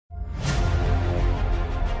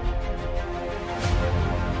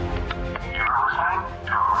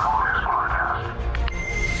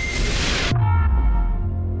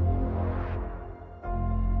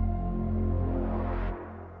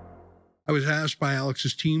I was asked by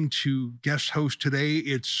Alex's team to guest host today.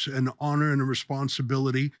 It's an honor and a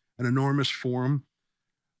responsibility, an enormous forum.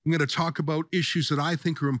 I'm going to talk about issues that I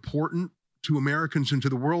think are important to Americans and to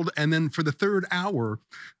the world. And then for the third hour,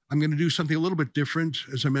 I'm going to do something a little bit different.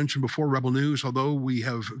 As I mentioned before, Rebel News, although we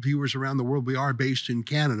have viewers around the world, we are based in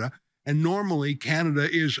Canada. And normally Canada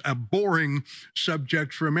is a boring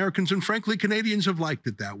subject for Americans. And frankly, Canadians have liked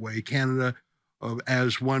it that way. Canada,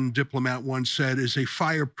 as one diplomat once said, is a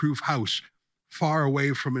fireproof house far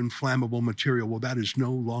away from inflammable material. Well, that is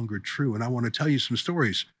no longer true. And I want to tell you some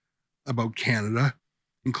stories about Canada,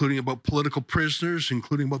 including about political prisoners,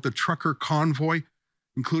 including about the trucker convoy,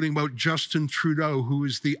 including about Justin Trudeau, who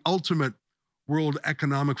is the ultimate World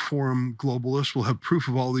Economic Forum globalist. We'll have proof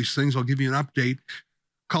of all these things. I'll give you an update.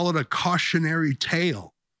 Call it a cautionary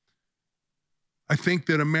tale. I think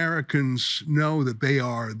that Americans know that they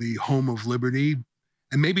are the home of liberty,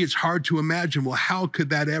 and maybe it's hard to imagine, well, how could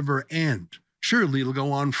that ever end? Surely it'll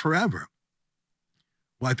go on forever.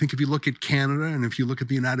 Well, I think if you look at Canada and if you look at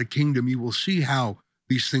the United Kingdom, you will see how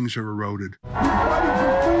these things are eroded.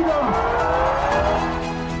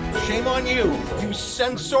 Shame on you, you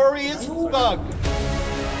censorious thug.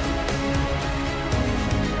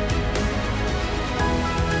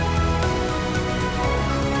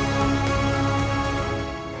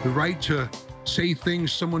 The right to say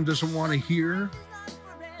things someone doesn't want to hear,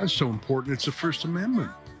 that's so important. It's the First Amendment.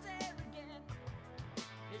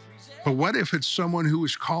 But what if it's someone who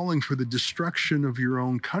is calling for the destruction of your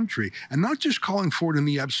own country, and not just calling for it in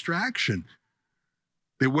the abstraction?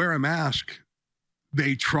 They wear a mask.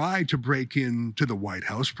 They try to break into the White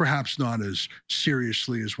House, perhaps not as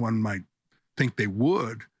seriously as one might think they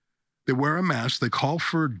would. They wear a mask. They call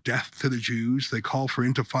for death to the Jews. They call for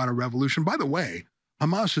intifada revolution. By the way,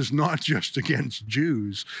 Hamas is not just against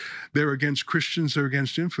Jews. They're against Christians. They're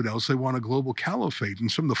against infidels. They want a global caliphate.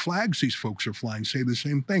 And some of the flags these folks are flying say the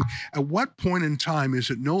same thing. At what point in time is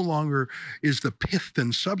it no longer, is the pith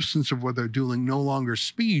and substance of what they're doing no longer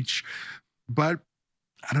speech, but,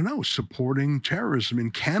 I don't know, supporting terrorism? In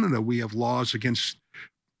Canada, we have laws against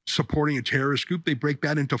supporting a terrorist group. They break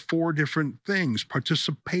that into 4 different things: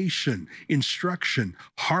 participation, instruction,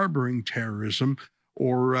 harboring terrorism,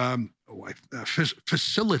 or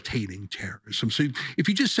facilitating terrorism. So if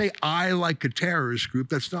you just say, I like a terrorist group,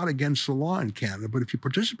 that's not against the law in Canada. But if you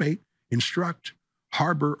participate, instruct,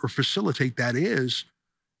 harbor, or facilitate, that is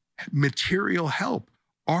material help.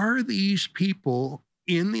 Are these people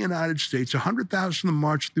in the United States, 100,000 of them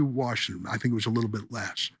marched through Washington? I think it was a little bit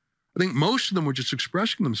less. I think most of them were just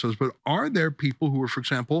expressing themselves. But are there people who are, for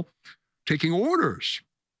example, taking orders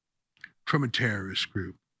from a terrorist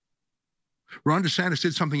group? Ron DeSantis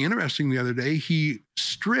did something interesting the other day. He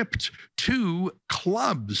stripped 2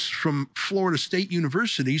 clubs from Florida State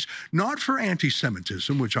universities, not for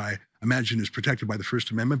anti-Semitism, which I imagine is protected by the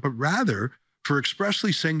First Amendment, but rather for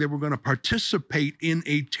expressly saying they were going to participate in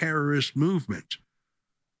a terrorist movement.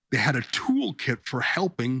 They had a toolkit for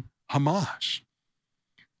helping Hamas.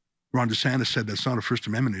 Ron DeSantis said that's not a First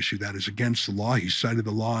Amendment issue. That is against the law. He cited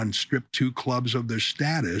the law and stripped 2 clubs of their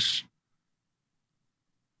status.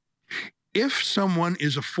 If someone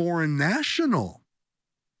is a foreign national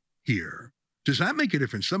here, does that make a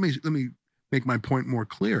difference? Let me make my point more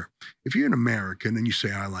clear. If you're an American and you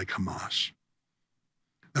say, I like Hamas,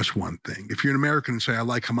 that's one thing. If you're an American and say, I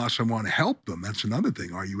like Hamas, I want to help them, that's another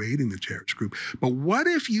thing. Are you aiding the terrorist group? But what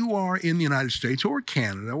if you are in the United States or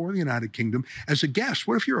Canada or the United Kingdom as a guest?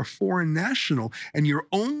 What if you're a foreign national and you're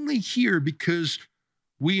only here because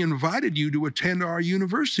we invited you to attend our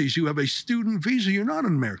universities? You have a student visa. You're not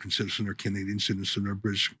an American citizen or Canadian citizen or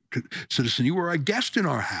British citizen. You are a guest in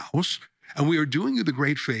our house, and we are doing you the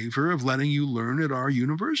great favor of letting you learn at our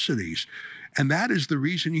universities. And that is the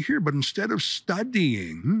reason you're here. But instead of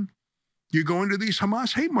studying, you're going to these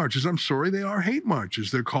Hamas hate marches. I'm sorry, they are hate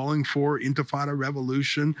marches. They're calling for intifada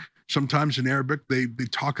revolution. Sometimes in Arabic, they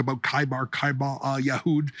talk about Khaybar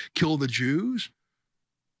Yahud, kill the Jews.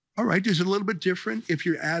 All right, is it a little bit different if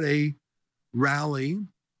you're at a rally,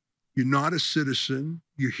 you're not a citizen,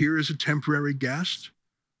 you're here as a temporary guest?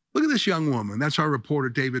 Look at this young woman. That's our reporter,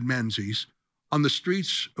 David Menzies, on the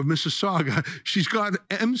streets of Mississauga. She's got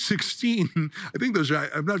M16. I think those are,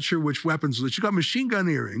 I'm not sure which weapons. She's got machine gun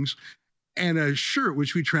earrings and a shirt,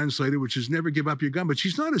 which we translated, which is never give up your gun. But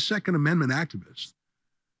she's not a Second Amendment activist.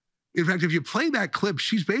 In fact, if you play that clip,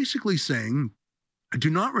 she's basically saying, I do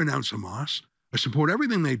not renounce Hamas. I support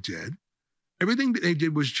everything they did. Everything that they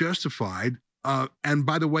did was justified. And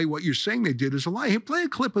by the way, what you're saying they did is a lie. Hey, play a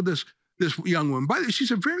clip of this young woman. By the way,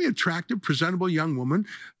 she's a very attractive, presentable young woman.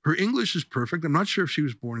 Her English is perfect. I'm not sure if she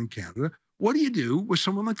was born in Canada. What do you do with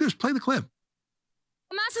someone like this? Play the clip.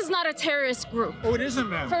 Hamas is not a terrorist group. Oh, it isn't,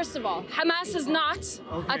 ma'am. First of all, Hamas is not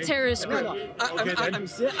a terrorist group. Okay,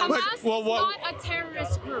 Hamas is not a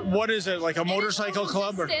terrorist group. What is it, like a motorcycle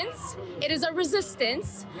club? It is a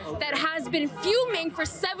resistance that has been fuming for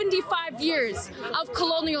 75 years of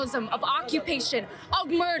colonialism, of occupation, of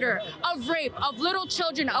murder, of rape, of little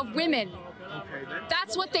children, of women.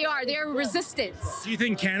 That's what they are. They're resistance. Do you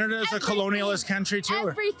think Canada is a colonialist country too?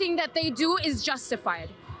 Everything that they do is justified.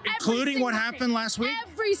 Including what happened last week?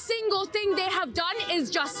 Every single thing they have done is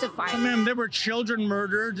justified. Ma'am, there were children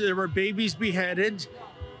murdered. There were babies beheaded.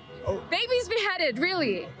 Babies beheaded,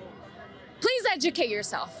 really? Please educate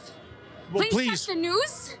yourself. Well, please check the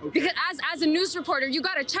news. Okay. Because as a news reporter, you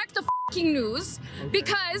gotta check the fucking news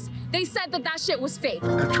because they said that shit was fake.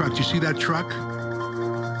 That truck, you see that truck?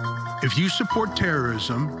 If you support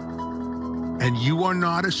terrorism and you are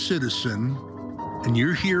not a citizen, and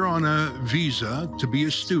you're here on a visa to be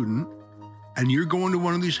a student, and you're going to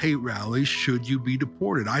one of these hate rallies, should you be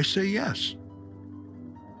deported? I say yes.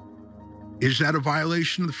 Is that a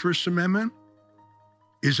violation of the First Amendment?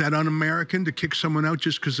 Is that un-American to kick someone out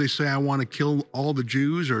just because they say, I want to kill all the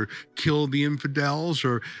Jews or kill the infidels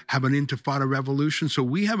or have an intifada revolution? So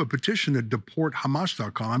we have a petition to deport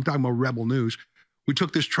Hamas.com. I'm talking about Rebel News. We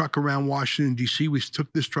took this truck around Washington, D.C. We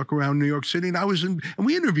took this truck around New York City, and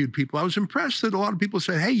we interviewed people. I was impressed that a lot of people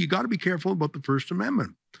said, hey, you got to be careful about the First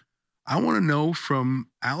Amendment. I want to know from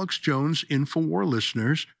Alex Jones, InfoWar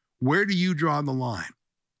listeners, where do you draw the line?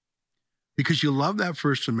 Because you love that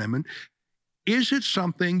First Amendment. Is it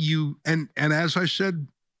something and as I said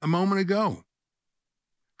a moment ago,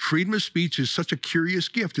 freedom of speech is such a curious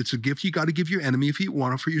gift. It's a gift you got to give your enemy if you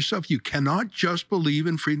want it for yourself. You cannot just believe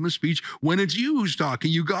in freedom of speech when it's you who's talking.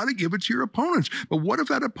 You got to give it to your opponents. But what if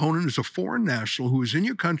that opponent is a foreign national who is in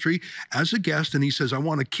your country as a guest and he says, I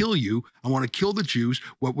want to kill you. I want to kill the Jews.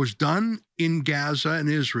 What was done in Gaza and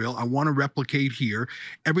Israel, I want to replicate here.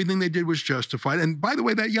 Everything they did was justified. And by the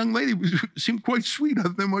way, that young lady seemed quite sweet other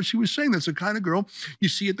than what she was saying. That's the kind of girl you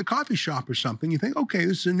see at the coffee shop or something. You think, okay,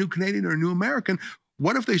 this is a new Canadian or a new American.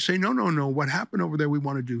 What if they say, no, what happened over there we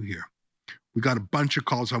want to do here? We got a bunch of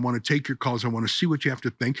calls. I want to take your calls. I want to see what you have to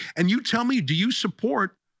think. And you tell me, do you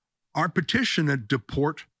support our petition at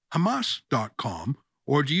deporthamas.com?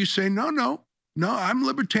 Or do you say, no, I'm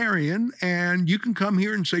libertarian and you can come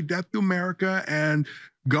here and say death to America and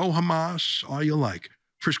go Hamas, all you like.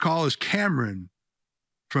 First call is Cameron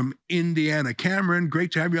from Indiana. Cameron,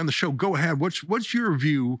 great to have you on the show. Go ahead. What's your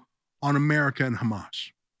view on America and Hamas?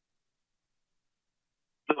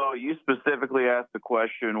 So you specifically asked the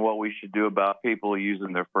question what we should do about people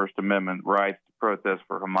using their First Amendment rights to protest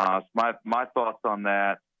for Hamas. My thoughts on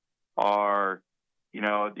that are,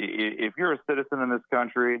 if you're a citizen in this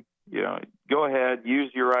country, go ahead, use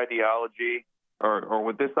your ideology, or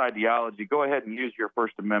with this ideology, go ahead and use your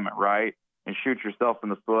First Amendment right and shoot yourself in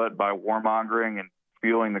the foot by warmongering and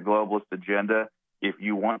fueling the globalist agenda if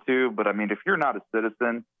you want to. But, if you're not a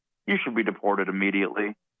citizen, you should be deported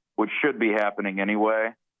immediately, which should be happening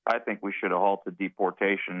anyway. I think we should have halted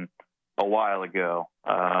deportation a while ago.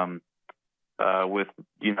 With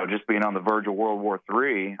just being on the verge of World War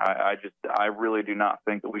III, I really do not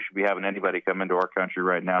think that we should be having anybody come into our country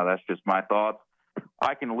right now. That's just my thoughts.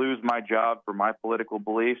 I can lose my job for my political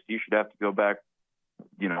beliefs. You should have to go back.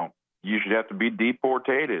 You should have to be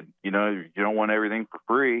deportated. You don't want everything for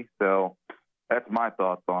free. So that's my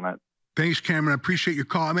thoughts on it. Thanks, Cameron. I appreciate your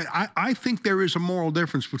call. I think there is a moral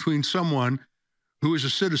difference between someone who is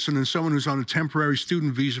a citizen and someone who's on a temporary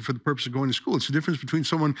student visa for the purpose of going to school. It's the difference between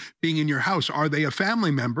someone being in your house. Are they a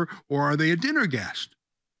family member or are they a dinner guest?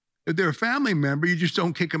 If they're a family member, you just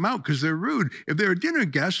don't kick them out because they're rude. If they're a dinner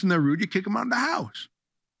guest and they're rude, you kick them out of the house.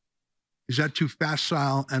 Is that too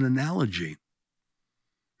facile an analogy?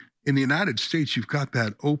 In the United States, you've got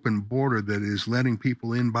that open border that is letting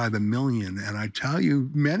people in by the million. And I tell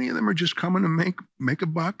you, many of them are just coming to make a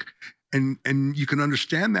buck. And you can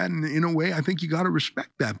understand that. And in a way, I think you got to respect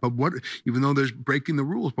that. But even though there's breaking the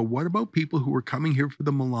rules, but what about people who are coming here for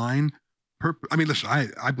the malign purpose?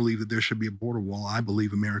 Listen, I believe that there should be a border wall. I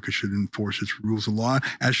believe America should enforce its rules of law,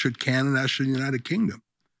 as should Canada, as should the United Kingdom.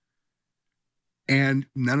 And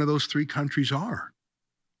none of those three countries are.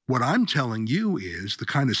 What I'm telling you is the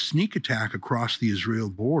kind of sneak attack across the Israel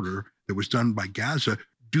border that was done by Gaza.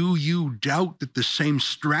 Do you doubt that the same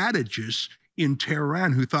strategists in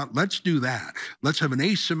Tehran who thought, let's do that. Let's have an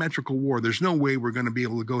asymmetrical war. There's no way we're going to be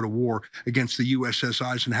able to go to war against the USS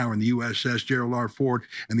Eisenhower and the USS Gerald R. Ford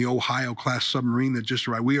and the Ohio-class submarine that just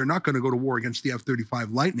arrived. We are not going to go to war against the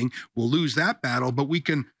F-35 Lightning. We'll lose that battle, but we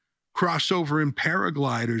can cross over in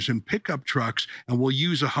paragliders and pickup trucks, and we'll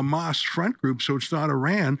use a Hamas front group so it's not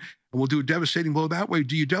Iran, and we'll do a devastating blow that way.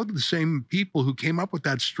 Do you doubt that the same people who came up with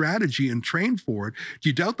that strategy and trained for it, do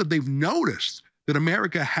you doubt that they've noticed that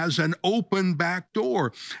America has an open back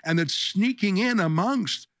door and that sneaking in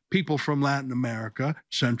amongst people from Latin America,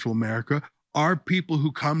 Central America, are people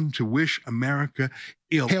who come to wish America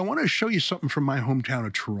ill? Hey, I want to show you something from my hometown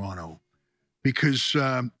of Toronto, because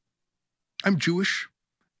I'm Jewish.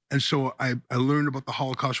 And so I learned about the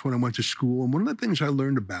Holocaust when I went to school. And one of the things I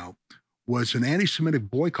learned about was an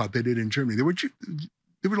anti-Semitic boycott they did in Germany. There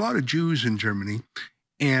were a lot of Jews in Germany.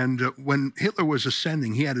 And when Hitler was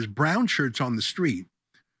ascending, he had his brown shirts on the street,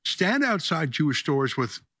 stand outside Jewish stores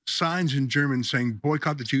with signs in German saying,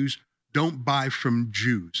 boycott the Jews, don't buy from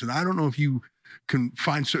Jews. And I don't know if you can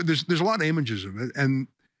find, so there's a lot of images of it. And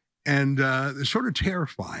they're sort of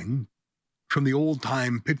terrifying from the old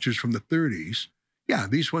time pictures from the 30s. Yeah,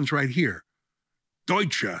 these ones right here.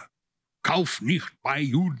 Deutsche, kauf nicht bei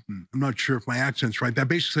Juden. I'm not sure if my accent's right. That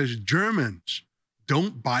basically says Germans,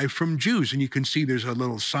 don't buy from Jews. And you can see there's a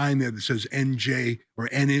little sign there that says NJ or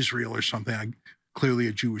N Israel or something, clearly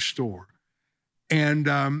a Jewish store. And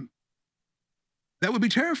that would be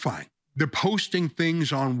terrifying. They're posting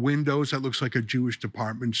things on windows that looks like a Jewish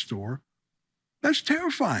department store. That's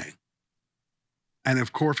terrifying. And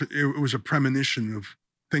of course, it was a premonition of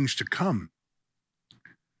things to come.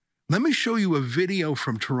 Let me show you a video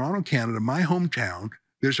from Toronto, Canada, my hometown.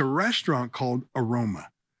 There's a restaurant called Aroma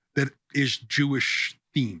that is Jewish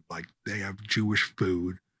themed, like they have Jewish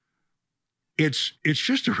food. It's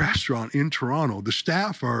just a restaurant in Toronto. The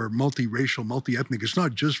staff are multiracial, multi-ethnic. It's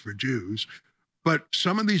not just for Jews. But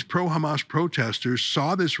some of these pro-Hamas protesters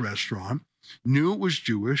saw this restaurant, knew it was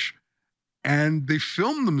Jewish, and they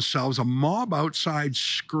filmed themselves, a mob outside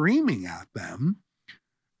screaming at them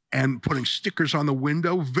and putting stickers on the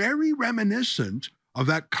window, very reminiscent of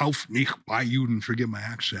that Kauf nicht bei Juden, forgive my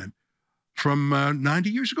accent, from 90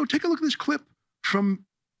 years ago. Take a look at this clip from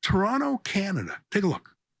Toronto, Canada. Take a look.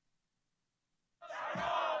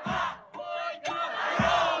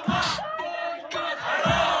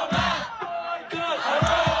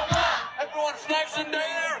 Everyone flex in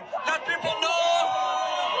there. Let people know.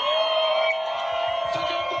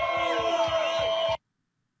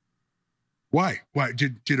 Why?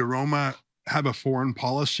 Did Aroma have a foreign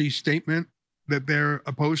policy statement that they're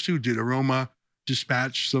opposed to? Did Aroma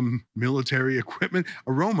dispatch some military equipment?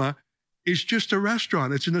 Aroma is just a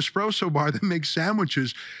restaurant. It's an espresso bar that makes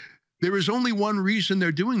sandwiches. There is only one reason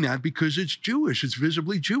they're doing that, because it's Jewish. It's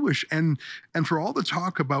visibly Jewish. And for all the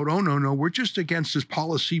talk about, oh, no, we're just against this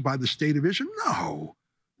policy by the state of Israel. No,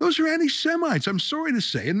 those are anti-Semites. I'm sorry to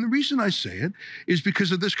say it. And the reason I say it is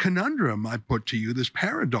because of this conundrum I put to you, this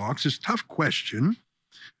paradox, this tough question.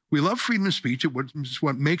 We love freedom of speech. It's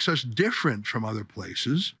what makes us different from other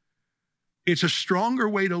places. It's a stronger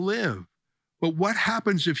way to live. But what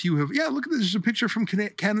happens if you have, look at this. This is a picture from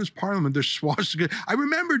Canada's parliament. There's swastika. I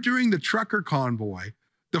remember during the trucker convoy,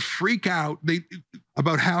 the freak out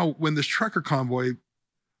about how when this trucker convoy,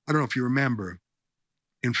 I don't know if you remember,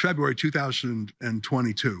 in February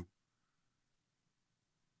 2022,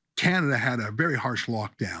 Canada had a very harsh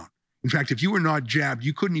lockdown. In fact, if you were not jabbed,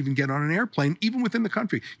 you couldn't even get on an airplane, even within the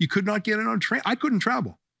country. You could not get in on a train. I couldn't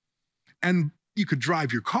travel. And you could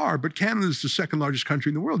drive your car, but Canada is the second largest country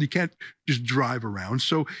in the world. You can't just drive around.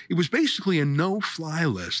 So it was basically a no-fly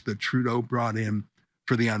list that Trudeau brought in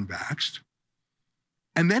for the unvaxxed.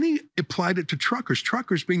 And then he applied it to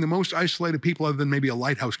truckers being the most isolated people other than maybe a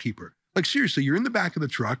lighthouse keeper. Like seriously, you're in the back of the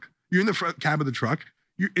truck, you're in the front cab of the truck,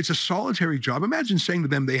 it's a solitary job. Imagine saying to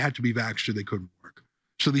them they had to be vaxxed or they couldn't work.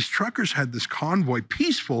 So these truckers had this convoy,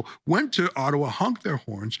 peaceful, went to Ottawa, honked their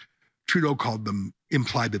horns. Trudeau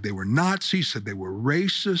implied that they were Nazis, said they were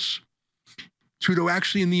racist. Trudeau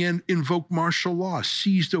actually, in the end, invoked martial law,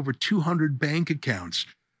 seized over 200 bank accounts,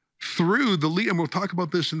 threw the leader, and we'll talk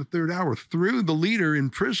about this in the third hour, threw the leader in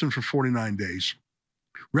prison for 49 days,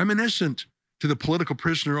 reminiscent to the political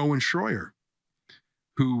prisoner Owen Schroyer,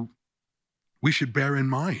 who we should bear in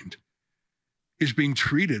mind is being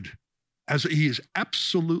treated as he is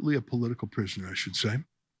absolutely a political prisoner, I should say.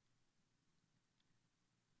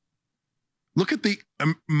 Look at the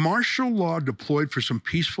martial law deployed for some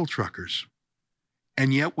peaceful truckers,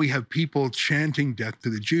 and yet we have people chanting death to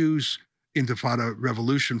the Jews, Intifada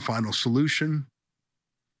revolution, final solution,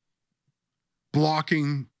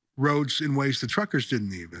 blocking roads in ways the truckers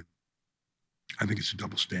didn't even. I think it's a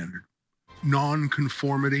double standard.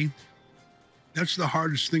 Non-conformity, that's the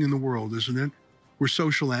hardest thing in the world, isn't it? We're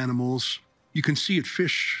social animals. You can see it,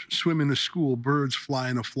 fish swim in a school, birds fly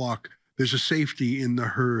in a flock. There's a safety in the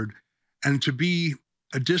herd. And to be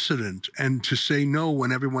a dissident, and to say no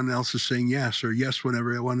when everyone else is saying yes, or yes when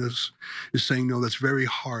everyone is saying no, that's very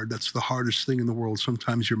hard. That's the hardest thing in the world.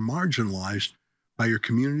 Sometimes you're marginalized by your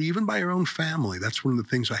community, even by your own family. That's one of the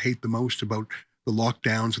things I hate the most about the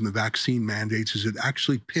lockdowns and the vaccine mandates, is it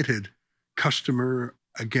actually pitted customer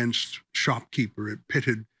against shopkeeper. It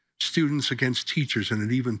pitted students against teachers, and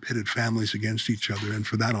it even pitted families against each other. And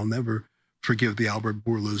for that, I'll never forgive the Albert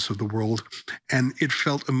Bourlas of the world. And it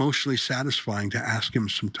felt emotionally satisfying to ask him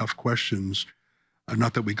some tough questions.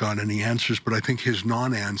 Not that we got any answers, but I think his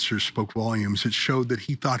non-answers spoke volumes. It showed that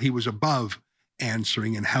he thought he was above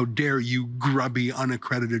answering, and how dare you grubby,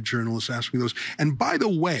 unaccredited journalists ask me those. And by the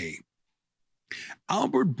way,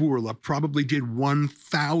 Albert Bourla probably did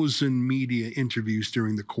 1,000 media interviews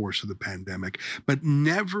during the course of the pandemic, but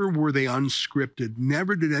never were they unscripted.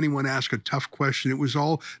 Never did anyone ask a tough question. It was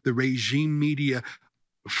all the regime media,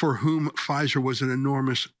 for whom Pfizer was an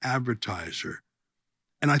enormous advertiser.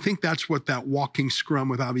 And I think that's what that walking scrum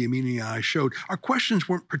with Avi Yemini and I showed. Our questions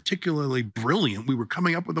weren't particularly brilliant. We were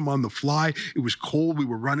coming up with them on the fly. It was cold. We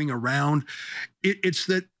were running around. It's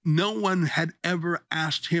that no one had ever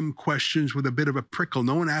asked him questions with a bit of a prickle.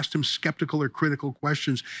 No one asked him skeptical or critical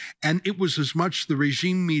questions. And it was as much the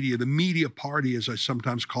regime media, the media party, as I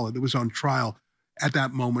sometimes call it, that was on trial at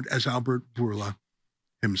that moment as Albert Bourla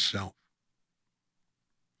himself.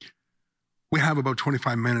 We have about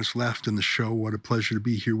 25 minutes left in the show. What a pleasure to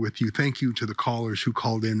be here with you. Thank you to the callers who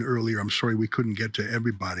called in earlier. I'm sorry we couldn't get to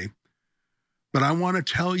everybody. But I want to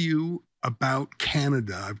tell you about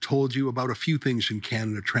Canada. I've told you about a few things in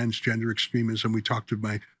Canada, transgender extremism. We talked to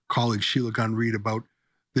my colleague Sheila Gunn-Reid about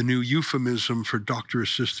the new euphemism for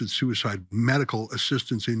doctor-assisted suicide, medical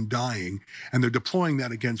assistance in dying. And they're deploying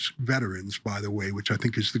that against veterans, by the way, which I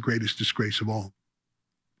think is the greatest disgrace of all.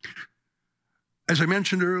 As I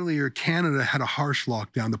mentioned earlier, Canada had a harsh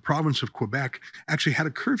lockdown. The province of Quebec actually had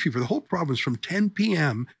a curfew for the whole province from 10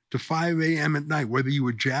 p.m. to 5 a.m. at night. Whether you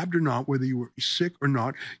were jabbed or not, whether you were sick or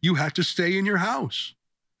not, you had to stay in your house.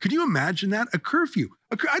 Can you imagine that? A curfew.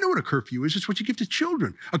 I know what a curfew is. It's what you give to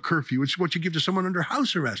children. A curfew is what you give to someone under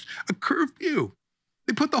house arrest. A curfew.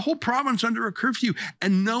 They put the whole province under a curfew,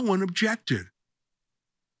 and no one objected.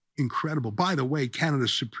 Incredible. By the way,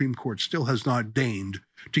 Canada's Supreme Court still has not deigned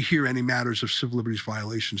to hear any matters of civil liberties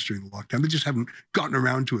violations during the lockdown. They just haven't gotten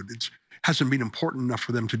around to it. It hasn't been important enough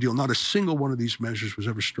for them to deal. Not a single one of these measures was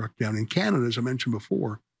ever struck down. In Canada, as I mentioned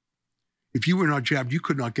before, if you were not jabbed, you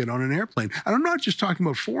could not get on an airplane. And I'm not just talking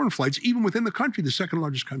about foreign flights, even within the country, the second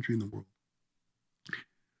largest country in the world.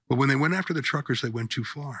 But when they went after the truckers, they went too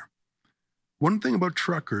far. One thing about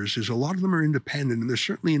truckers is a lot of them are independent, and they're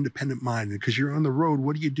certainly independent-minded, because you're on the road.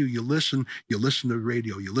 What do? You listen to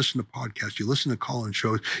radio, you listen to podcasts, you listen to call-in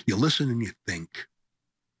shows, you listen and you think.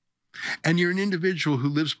 And you're an individual who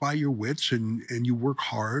lives by your wits, and you work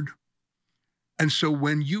hard. And so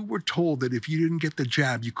when you were told that if you didn't get the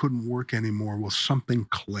jab, you couldn't work anymore, well, something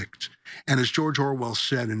clicked. And as George Orwell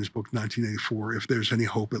said in his book, 1984, if there's any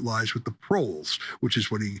hope, it lies with the proles, which is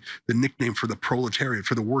the nickname for the proletariat,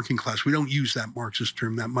 for the working class. We don't use that Marxist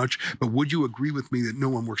term that much, but would you agree with me that no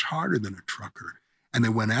one works harder than a trucker? And they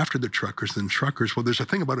went after the truckers. Well, there's a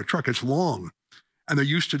thing about a truck, it's long. And they're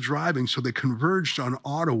used to driving, so they converged on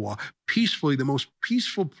Ottawa peacefully, the most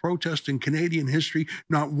peaceful protest in Canadian history.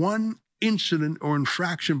 Not one incident or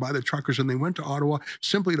infraction by the truckers, and they went to Ottawa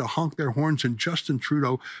simply to honk their horns, and Justin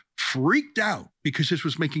Trudeau freaked out because this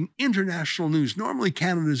was making international news. Normally,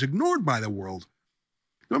 Canada is ignored by the world.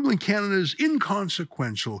 Normally, Canada is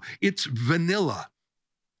inconsequential. It's vanilla.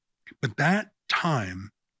 But that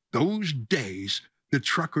time, those days, the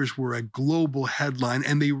truckers were a global headline,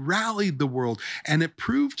 and they rallied the world, and it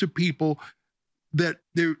proved to people that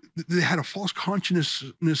they had a false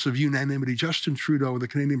consciousness of unanimity. Justin Trudeau, the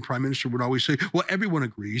Canadian Prime Minister, would always say, well, everyone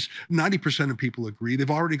agrees. 90% of people agree.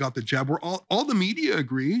 They've already got the jab. All the media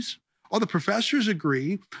agrees. All the professors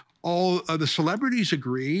agree. All the celebrities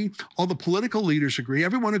agree. All the political leaders agree.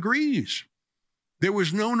 Everyone agrees. There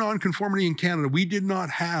was no nonconformity in Canada. We did not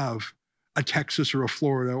have a Texas or a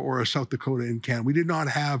Florida or a South Dakota in Canada. We did not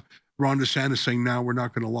have Ron DeSantis saying, now we're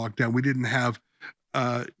not going to lock down. We didn't have,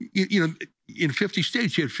 in 50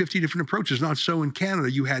 states, you had 50 different approaches. Not so in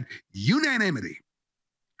Canada. You had unanimity.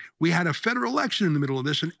 We had a federal election in the middle of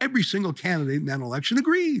this, and every single candidate in that election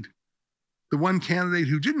agreed. The one candidate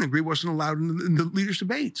who didn't agree wasn't allowed in the leaders'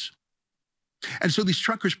 debates. And so these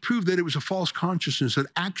truckers proved that it was a false consciousness, that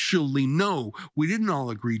actually, no, we didn't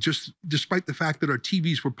all agree, just despite the fact that our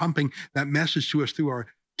TVs were pumping that message to us through our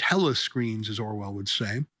telescreens, as Orwell would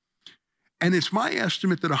say. And it's my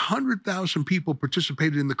estimate that 100,000 people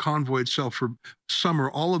participated in the convoy itself for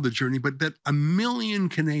summer, all of the journey, but that 1 million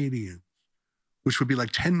Canadians which would be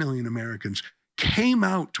like 10 million Americans, came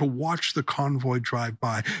out to watch the convoy drive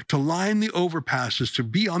by, to line the overpasses, to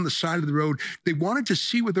be on the side of the road. They wanted to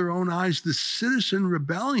see with their own eyes the citizen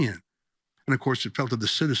rebellion. And of course, it fell to the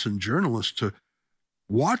citizen journalists to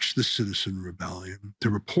watch the citizen rebellion, to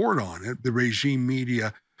report on it. The regime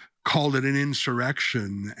media called it an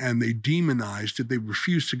insurrection, and they demonized it. They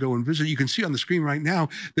refused to go and visit. You can see on the screen right now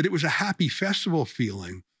that it was a happy festival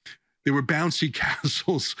feeling. There were bouncy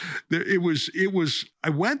castles. I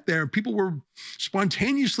went there, people were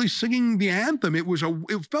spontaneously singing the anthem. It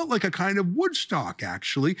felt like a kind of Woodstock,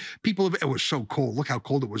 actually. It was so cold. Look how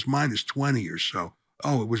cold it was, -20 or so.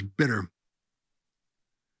 Oh, it was bitter.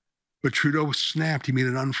 But Trudeau snapped. He made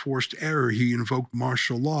an unforced error. He invoked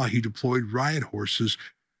martial law. He deployed riot horses.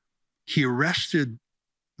 He arrested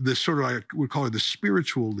the sort of, I would call her the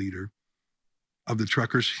spiritual leader of the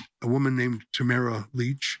truckers, a woman named Tamara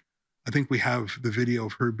Leach. I think we have the video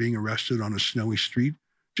of her being arrested on a snowy street.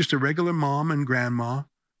 Just a regular mom and grandma,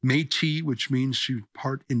 Métis, which means she's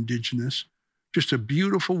part indigenous. Just a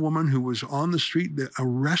beautiful woman who was on the street,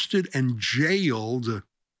 arrested and jailed.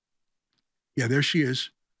 Yeah, there she is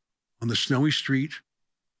on the snowy street.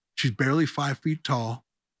 She's barely 5 feet tall.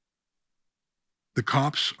 The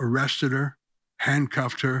cops arrested her,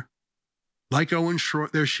 handcuffed her. Like Owen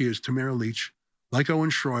Schroyer, there she is, Tamara Leach. Like Owen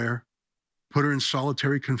Schroyer, put her in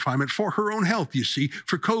solitary confinement for her own health, you see,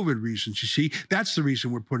 for COVID reasons, you see. That's the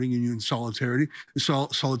reason we're putting you in solitary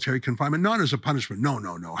confinement, not as a punishment.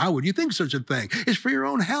 No. How would you think such a thing? It's for your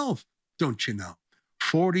own health, don't you know?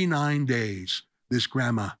 49 days, this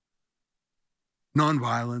grandma,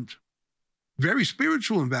 nonviolent, very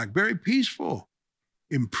spiritual, in fact, very peaceful,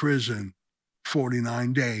 in prison,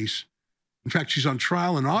 49 days. In fact, she's on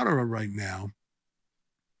trial in Ottawa right now.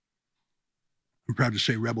 I'm proud to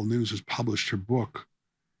say Rebel News has published her book.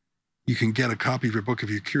 You can get a copy of her book if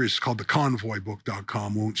you're curious. It's called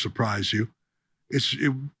theconvoybook.com. Won't surprise you.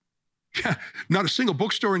 Not a single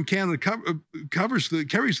bookstore in Canada carries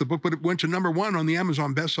the book, but it went to #1 on the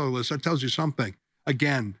Amazon bestseller list. That tells you something.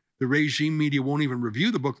 Again, the regime media won't even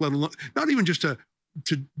review the book, let alone, not even just to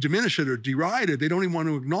diminish it or deride it. They don't even want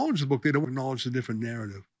to acknowledge the book. They don't acknowledge the different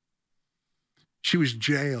narrative. She was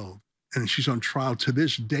jailed, and she's on trial. To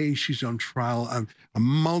this day, she's on trial, a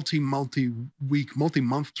multi-month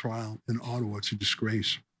trial in Ottawa. It's a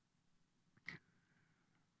disgrace.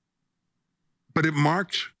 But it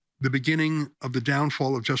marked the beginning of the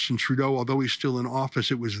downfall of Justin Trudeau. Although he's still in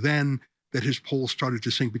office, it was then that his polls started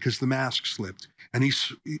to sink because the mask slipped. And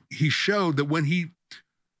he showed that when he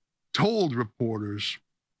told reporters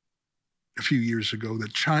a few years ago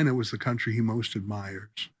that China was the country he most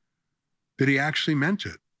admires, that he actually meant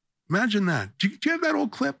it. Imagine that. Do you have that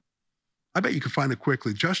old clip? I bet you can find it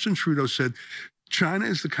quickly. Justin Trudeau said, China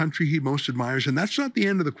is the country he most admires. And that's not the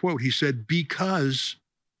end of the quote. He said, because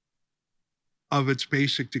of its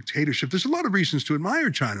basic dictatorship. There's a lot of reasons to admire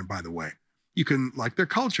China, by the way. You can like their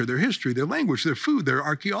culture, their history, their language, their food, their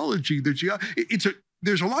archaeology,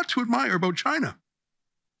 there's a lot to admire about China.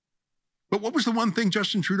 But what was the one thing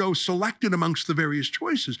Justin Trudeau selected amongst the various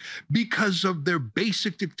choices? Because of their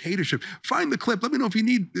basic dictatorship. Find the clip. Let me know if you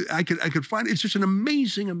need. I could find it. It's just an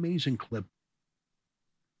amazing, amazing clip.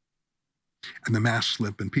 And the mask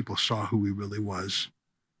slipped, and people saw who he really was.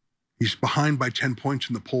 He's behind by 10 points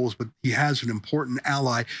in the polls, but he has an important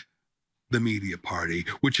ally, the media party,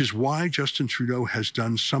 which is why Justin Trudeau has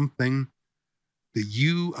done something that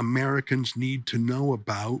you Americans need to know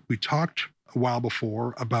about. We talked a while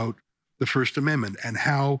before about the First Amendment and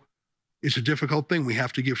how it's a difficult thing. We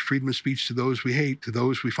have to give freedom of speech to those we hate, to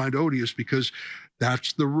those we find odious, because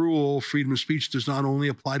that's the rule. Freedom of speech does not only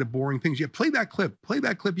apply to boring things. Yeah, play that clip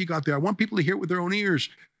you got there. I want people to hear it with their own ears.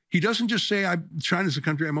 He doesn't just say, China's the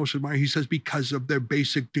country I most admire. He says, because of their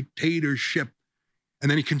basic dictatorship.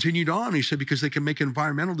 And then he continued on. He said, because they can make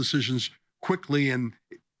environmental decisions quickly and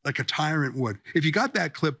like a tyrant would. If you got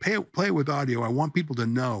that clip, play it with audio. I want people to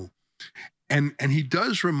know. And he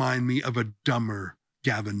does remind me of a dumber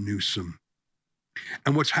Gavin Newsom.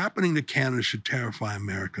 And what's happening to Canada should terrify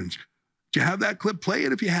Americans. Do you have that clip? Play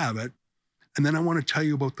it if you have it. And then I want to tell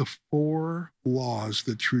you about the 4 laws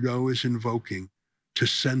that Trudeau is invoking to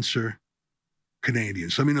censor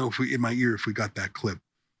Canadians. Let me know in my ear if we got that clip.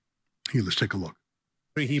 Here, let's take a look.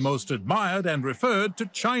 He most admired and referred to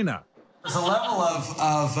China. There's a level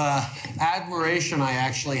of admiration I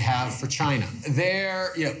actually have for China. Their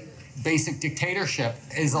basic dictatorship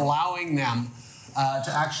is allowing them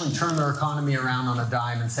to actually turn their economy around on a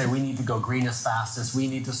dime and say, we need to go green as fast as we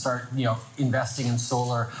need to start, investing in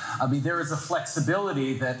solar. I mean, there is a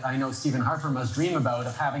flexibility that I know Stephen Harper must dream about,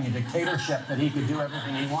 of having a dictatorship that he could do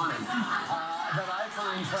everything he wanted. that I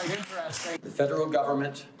find quite interesting. The federal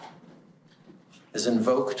government has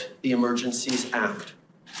invoked the Emergencies Act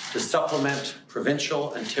to supplement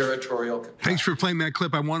provincial and territorial capacity. Thanks for playing that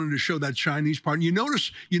clip. I wanted to show that Chinese part. And you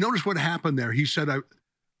notice what happened there. He said, I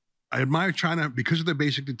admire China because of their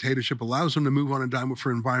basic dictatorship, allows them to move on and dime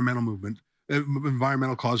for environmental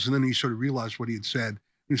causes. And then he sort of realized what he had said. And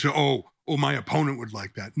he said, oh, my opponent would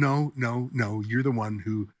like that. No, you're the one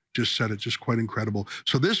who just said it. Just quite incredible.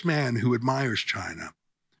 So this man who admires China,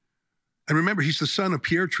 and remember, he's the son of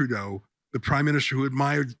Pierre Trudeau, the prime minister who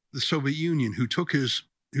admired the Soviet Union, who took his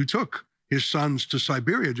sons to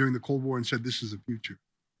Siberia during the Cold War and said, this is the future.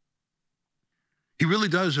 He really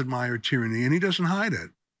does admire tyranny, and he doesn't hide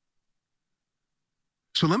it.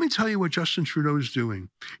 So let me tell you what Justin Trudeau is doing.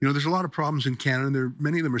 You know, there's a lot of problems in Canada.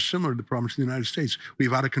 Many of them are similar to the problems in the United States. We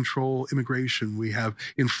have out-of-control immigration. We have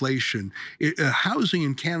inflation. Housing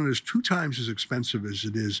in Canada is 2 times as expensive as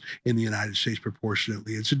it is in the United States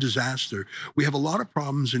proportionately. It's a disaster. We have a lot of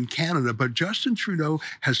problems in Canada, but Justin Trudeau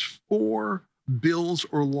has 4 bills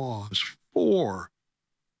or laws, 4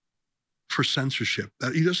 for censorship.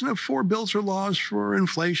 He doesn't have 4 bills or laws for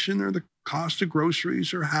inflation or the cost of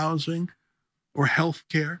groceries or housing or health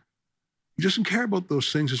care. He doesn't care about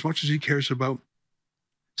those things as much as he cares about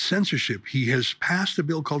censorship. He has passed a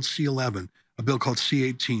bill called C-11, a bill called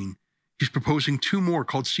C-18. He's proposing 2 more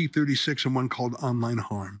called C-36 and one called online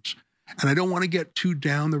harms. And I don't want to get too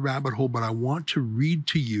down the rabbit hole, but I want to read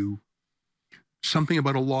to you something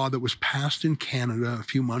about a law that was passed in Canada a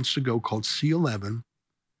few months ago called C-11,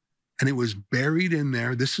 and it was buried in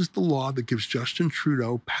there. This is the law that gives Justin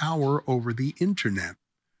Trudeau power over the internet.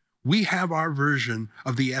 We have our version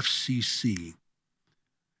of the FCC.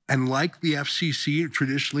 And like the FCC,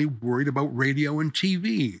 traditionally worried about radio and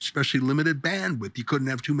TV, especially limited bandwidth. You couldn't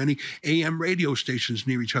have too many AM radio stations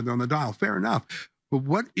near each other on the dial. Fair enough. But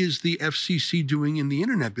what is the FCC doing in the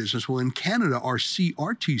internet business? Well, in Canada, our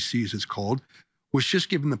CRTC, as it's called, was just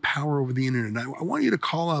given the power over the internet. I want you to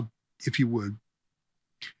call up, if you would,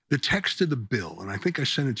 the text of the bill. And I think I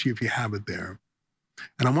sent it to you if you have it there.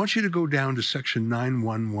 And I want you to go down to section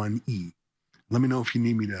 911E. Let me know if you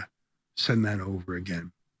need me to send that over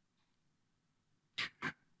again.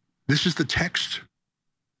 This is the text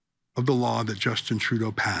of the law that Justin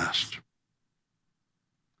Trudeau passed.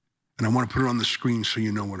 And I want to put it on the screen so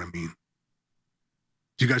you know what I mean.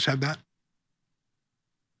 Do you guys have that?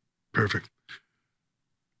 Perfect.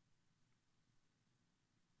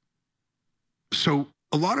 So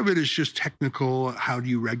a lot of it is just technical. How do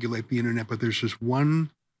you regulate the internet? But there's this one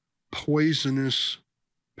poisonous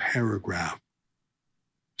paragraph,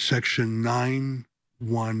 section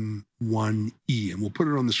 911E, and we'll put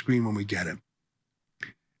it on the screen when we get it.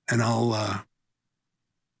 And I'll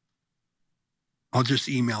just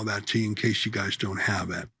email that to you in case you guys don't have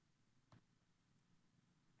it.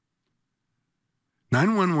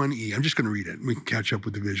 911E, I'm just going to read it. We can catch up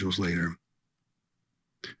with the visuals later.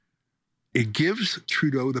 It gives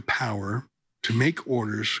Trudeau the power to make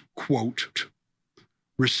orders, quote,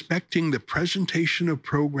 respecting the presentation of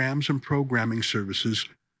programs and programming services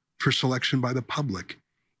for selection by the public,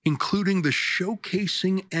 including the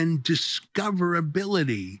showcasing and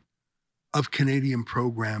discoverability of Canadian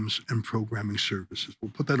programs and programming services.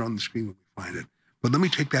 We'll put that on the screen when we find it. But let me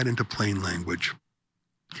take that into plain language.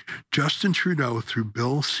 Justin Trudeau, through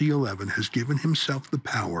Bill C-11, has given himself the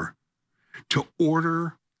power to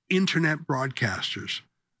order internet broadcasters,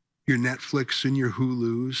 your Netflix and your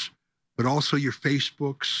Hulus, but also your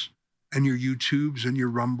Facebooks and your YouTubes and your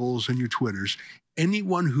Rumbles and your Twitters,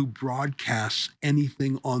 anyone who broadcasts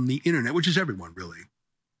anything on the internet, which is everyone really.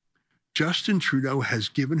 Justin Trudeau has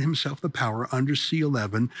given himself the power under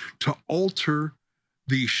C-11 to alter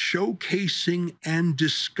the showcasing and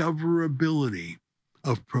discoverability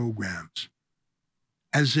of programs,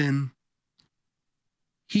 as in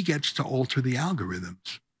he gets to alter the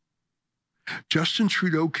algorithms. Justin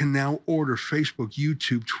Trudeau can now order Facebook,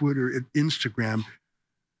 YouTube, Twitter, and Instagram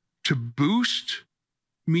to boost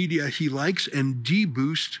media he likes and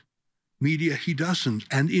deboost media he doesn't.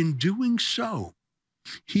 And in doing so,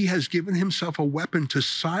 he has given himself a weapon to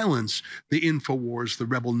silence the InfoWars, the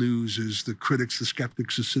Rebel Newses, the critics, the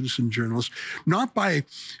skeptics, the citizen journalists, not by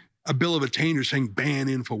a bill of attainder saying ban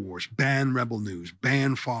InfoWars, ban Rebel News,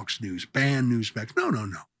 ban Fox News, ban Newsmax. No.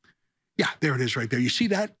 Yeah, there it is right there. You see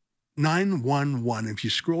that? 911. If you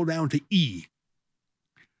scroll down to E,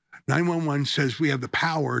 911 says we have the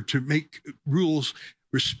power to make rules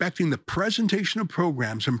respecting the presentation of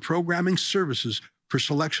programs and programming services for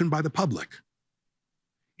selection by the public,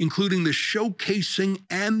 including the showcasing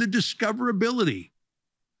and the discoverability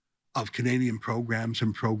of Canadian programs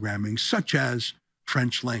and programming, such as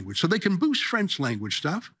French language. So they can boost French language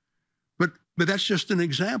stuff, but that's just an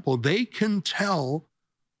example. They can tell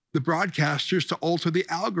the broadcasters to alter the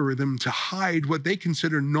algorithm to hide what they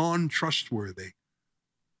consider non-trustworthy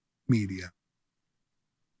media.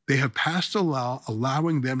 They have passed a law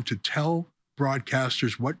allowing them to tell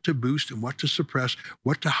broadcasters what to boost and what to suppress,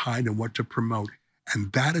 what to hide and what to promote.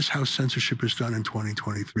 And that is how censorship is done in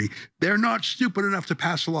 2023. They're not stupid enough to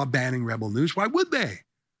pass a law banning Rebel News. Why would they?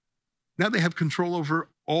 Now they have control over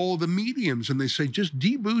all the mediums, and they say just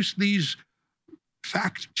deboost these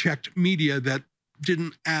fact-checked media that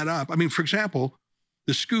didn't add up. I mean, for example,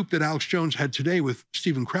 the scoop that Alex Jones had today with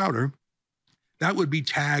Steven Crowder, that would be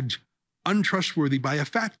tagged untrustworthy by a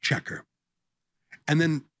fact checker. And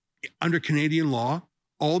then under Canadian law,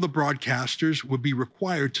 all the broadcasters would be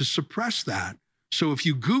required to suppress that. So if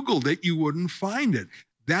you Googled it, you wouldn't find it.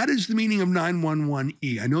 That is the meaning of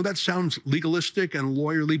 911E. I know that sounds legalistic and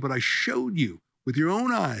lawyerly, but I showed you with your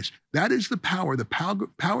own eyes. That is the power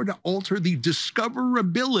to alter the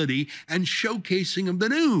discoverability and showcasing of the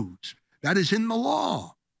news. That is in the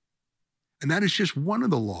law. And that is just one of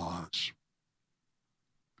the laws.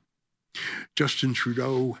 Justin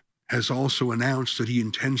Trudeau has also announced that he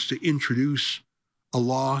intends to introduce a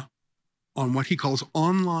law on what he calls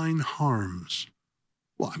online harms.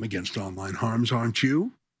 Well, I'm against online harms, aren't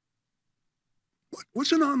you?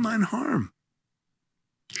 What's an online harm?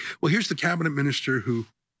 Well, here's the cabinet minister who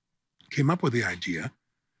came up with the idea.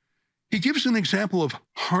 He gives an example of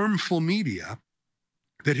harmful media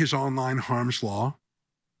that his online harms law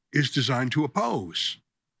is designed to oppose.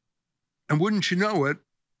 And wouldn't you know it,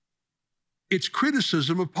 it's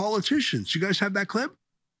criticism of politicians. You guys have that clip?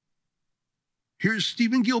 Here's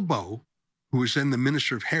Stephen Guilbeault, who is then the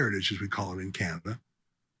Minister of Heritage, as we call it in Canada,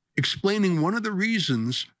 explaining one of the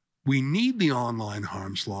reasons we need the online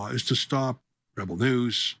harms law is to stop Rebel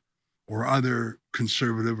News or other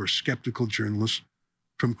conservative or skeptical journalists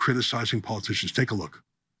from criticizing politicians. Take a look.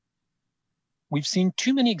 We've seen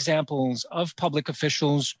too many examples of public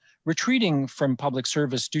officials retreating from public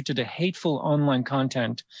service due to the hateful online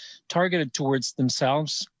content targeted towards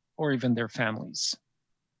themselves or even their families.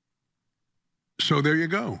 So there you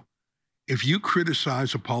go. If you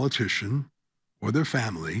criticize a politician or their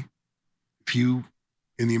family, if you,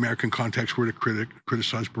 in the American context, were to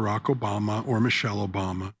criticize Barack Obama or Michelle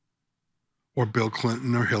Obama or Bill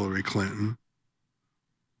Clinton or Hillary Clinton,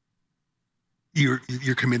 you're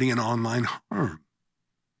committing an online harm.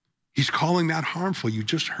 He's calling that harmful. You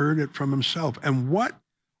just heard it from himself. And what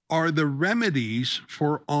are the remedies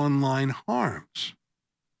for online harms?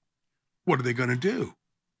 What are they going to do?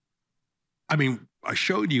 I mean, I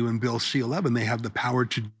showed you in Bill C-11, they have the power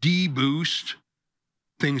to deboost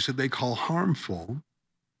things that they call harmful.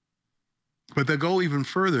 But they go even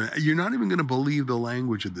further. You're not even going to believe the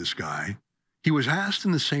language of this guy. He was asked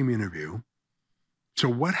in the same interview, so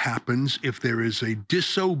what happens if there is a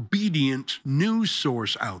disobedient news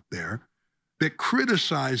source out there that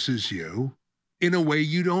criticizes you in a way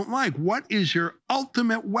you don't like? What is your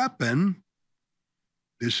ultimate weapon?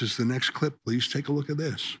 This is the next clip. Please take a look at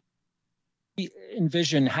this.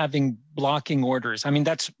 Envision having blocking orders. I mean,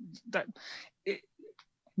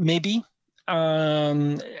 maybe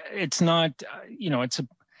it's not,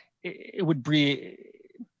 it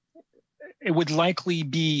would likely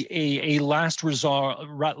be a last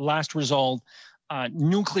result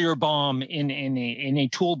nuclear bomb in a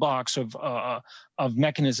toolbox of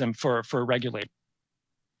mechanism for regulating.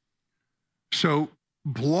 So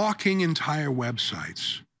blocking entire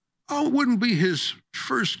websites, it wouldn't be his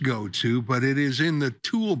first go-to, but it is in the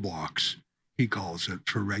toolbox, he calls it,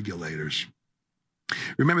 for regulators.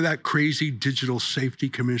 Remember that crazy digital safety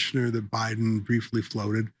commissioner that Biden briefly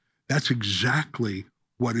floated? That's exactly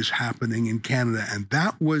what is happening in Canada. And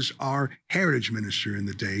that was our heritage minister in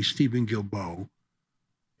the day, Stephen Guilbeault,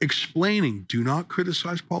 explaining, do not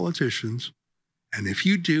criticize politicians. And if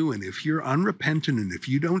you do, and if you're unrepentant, and if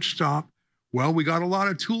you don't stop, well, we got a lot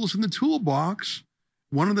of tools in the toolbox.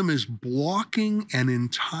 One of them is blocking an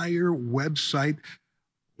entire website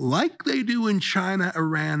like they do in China,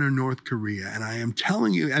 Iran, or North Korea. And I am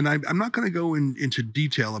telling you, and I'm not going to go into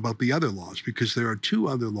detail about the other laws, because there are two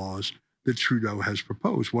other laws that Trudeau has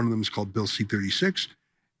proposed. One of them is called Bill C-36,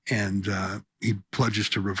 and he pledges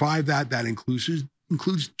to revive that. That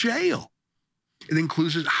includes jail. It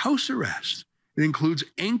includes house arrest. It includes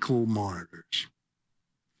ankle monitors.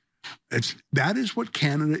 That is what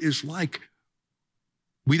Canada is like.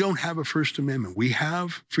 We don't have a First Amendment. We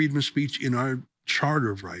have freedom of speech in our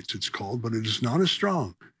Charter of Rights, it's called, but it is not as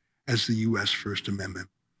strong as the U.S. First Amendment.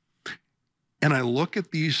 And I look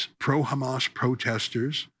at these pro-Hamas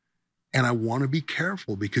protesters, And I want to be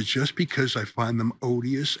careful because just because I find them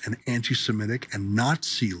odious and anti-Semitic and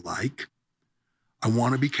Nazi-like, I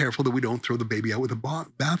want to be careful that we don't throw the baby out with the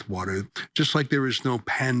bathwater. Just like there is no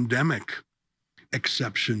pandemic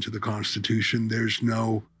exception to the Constitution, there's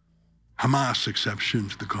no Hamas exception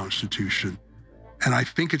to the Constitution. And I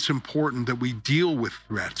think it's important that we deal with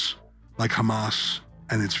threats like Hamas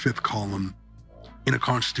and its fifth column in a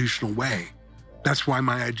constitutional way. That's why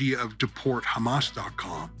my idea of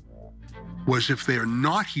deporthamas.com was if they're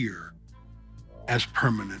not here as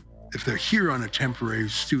permanent, if they're here on a temporary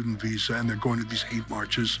student visa and they're going to these hate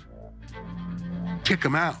marches, kick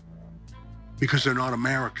them out because they're not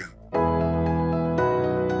American.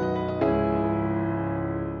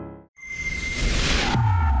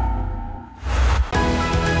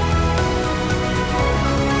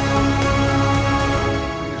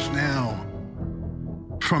 Now,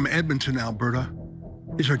 from Edmonton, Alberta,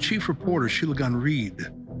 is our chief reporter, Sheila Gunn-Reid,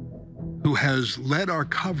 who has led our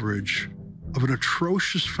coverage of an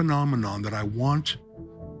atrocious phenomenon that I want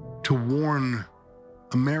to warn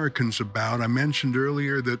Americans about. I mentioned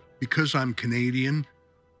earlier that because I'm Canadian,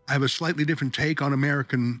 I have a slightly different take on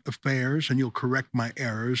American affairs, and you'll correct my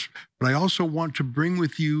errors. But I also want to bring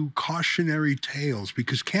with you cautionary tales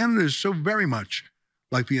because Canada is so very much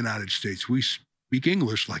like the United States. We speak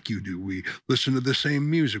English like you do. We listen to the same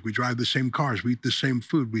music. We drive the same cars. We eat the same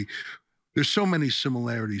food. There's so many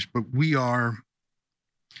similarities, but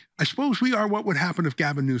I suppose we are what would happen if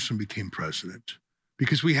Gavin Newsom became president,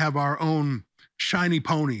 because we have our own shiny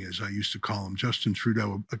pony, as I used to call him, Justin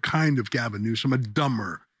Trudeau, a kind of Gavin Newsom, a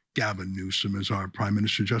dumber Gavin Newsom, as our Prime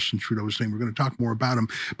Minister Justin Trudeau was saying. We're going to talk more about him,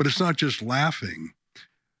 but it's not just laughing,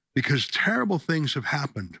 because terrible things have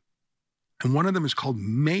happened. And one of them is called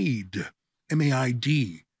MAID,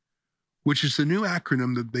 M-A-I-D, which is the new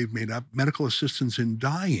acronym that they've made up, Medical Assistance in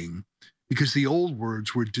Dying, because the old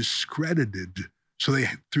words were discredited. So they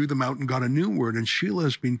threw them out and got a new word. And Sheila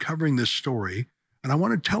has been covering this story. And I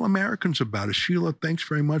want to tell Americans about it. Sheila, thanks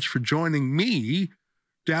very much for joining me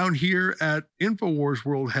down here at InfoWars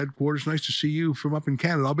World Headquarters. Nice to see you from up in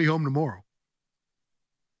Canada. I'll be home tomorrow.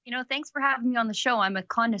 You know, thanks for having me on the show. I'm a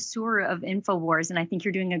connoisseur of InfoWars, and I think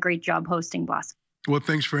you're doing a great job hosting, boss. Well,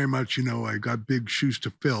 thanks very much. You know, I got big shoes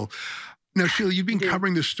to fill. Now, Sheila, you've been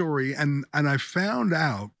covering this story, and I found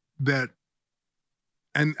out that,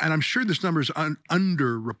 and I'm sure this number is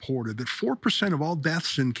underreported, that 4% of all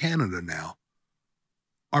deaths in Canada now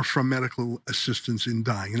are from medical assistance in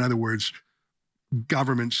dying. In other words,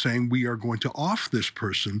 government saying we are going to off this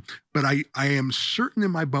person. But I am certain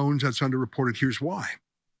in my bones that's underreported. Here's why.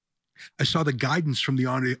 I saw the guidance from the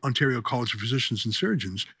Ontario College of Physicians and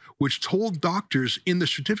Surgeons, which told doctors in the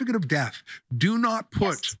certificate of death, do not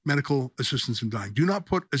put medical assistance in dying, do not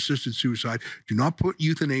put assisted suicide, do not put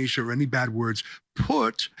euthanasia or any bad words,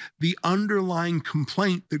 put the underlying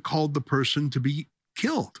complaint that called the person to be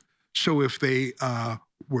killed. So if they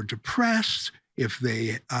were depressed, if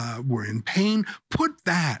they were in pain, put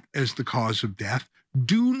that as the cause of death.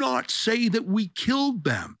 Do not say that we killed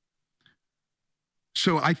them.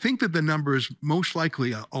 So I think that the number is most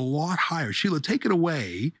likely a lot higher. Sheila, take it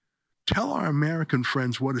away. Tell our American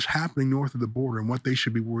friends what is happening north of the border and what they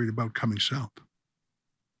should be worried about coming south.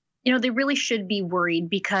 You know, they really should be worried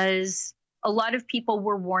because a lot of people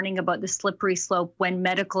were warning about the slippery slope when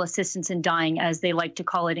medical assistance in dying, as they like to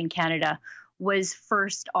call it in Canada, was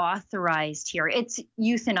first authorized here. It's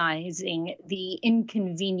euthanizing the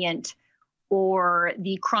inconvenient or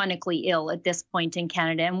the chronically ill at this point in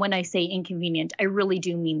Canada. And when I say inconvenient, I really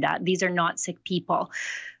do mean that. These are not sick people.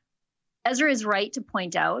 Ezra is right to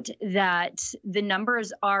point out that the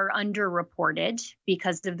numbers are underreported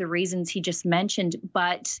because of the reasons he just mentioned.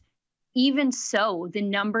 But even so, the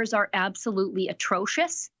numbers are absolutely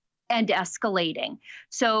atrocious and escalating.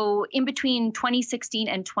 So in between 2016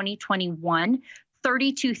 and 2021,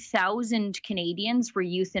 32,000 Canadians were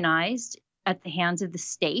euthanized at the hands of the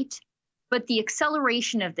state. But the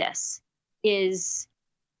acceleration of this is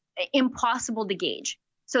impossible to gauge.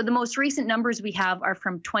 So the most recent numbers we have are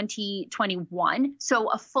from 2021. So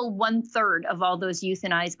a full 1/3 of all those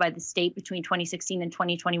euthanized by the state between 2016 and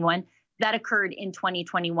 2021, that occurred in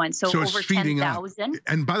 2021. So over 10,000.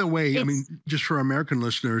 And by the way, I mean, just for American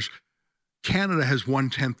listeners, Canada has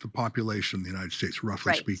 1/10 the population of the United States,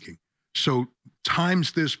 roughly speaking. So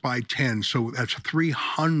times this by 10, so that's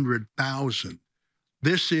 300,000.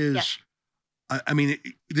 This is, I mean,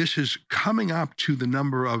 this is coming up to the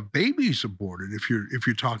number of babies aborted if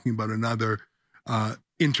you're talking about another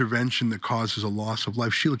intervention that causes a loss of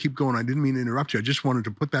life. Sheila, keep going. I didn't mean to interrupt you. I just wanted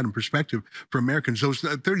to put that in perspective for Americans. Those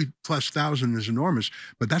 30,000+ is enormous,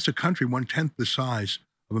 but that's a country 1/10 the size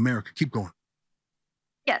of America. Keep going.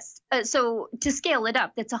 Yes. So to scale it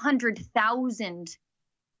up, that's 100,000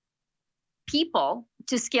 people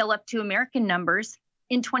to scale up to American numbers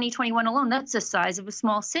in 2021 alone. That's the size of a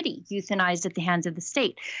small city euthanized at the hands of the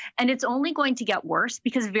state. And it's only going to get worse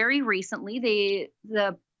because very recently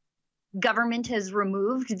the government has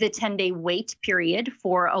removed the 10-day wait period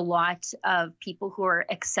for a lot of people who are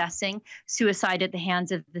accessing suicide at the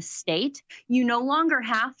hands of the state. You no longer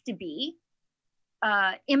have to be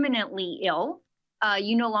imminently ill.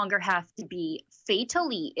 You no longer have to be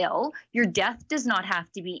fatally ill. Your death does not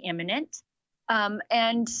have to be imminent.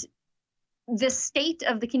 And the state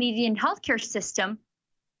of the Canadian healthcare system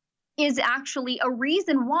is actually a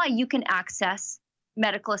reason why you can access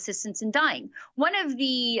medical assistance in dying. One of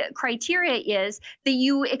the criteria is that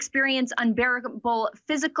you experience unbearable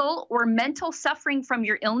physical or mental suffering from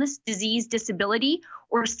your illness, disease, disability,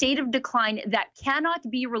 or state of decline that cannot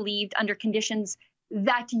be relieved under conditions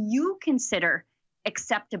that you consider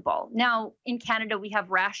acceptable. Now, in Canada, we have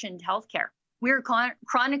rationed healthcare. We're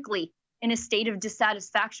chronically in a state of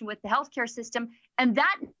dissatisfaction with the healthcare system, and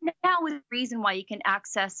that now is the reason why you can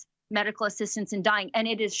access medical assistance in dying, and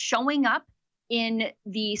it is showing up in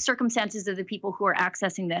the circumstances of the people who are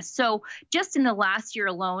accessing this. So just in the last year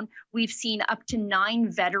alone, we've seen up to 9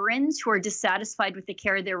 veterans who are dissatisfied with the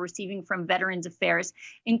care they're receiving from Veterans Affairs,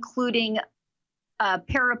 including a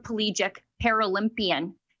paraplegic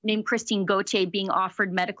Paralympian named Christine Gauthier being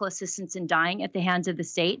offered medical assistance in dying at the hands of the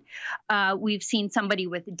state. We've seen somebody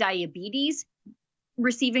with diabetes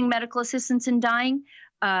receiving medical assistance in dying.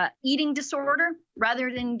 Eating disorder, rather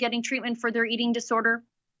than getting treatment for their eating disorder,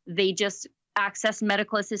 they just access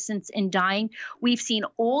medical assistance in dying. We've seen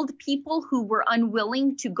old people who were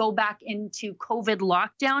unwilling to go back into COVID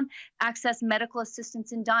lockdown access medical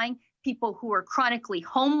assistance in dying. People who are chronically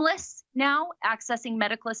homeless now accessing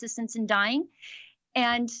medical assistance in dying.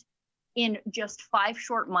 And in just 5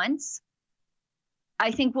 short months,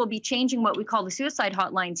 I think we'll be changing what we call the suicide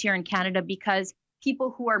hotlines here in Canada, because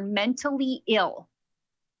people who are mentally ill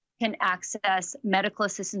can access medical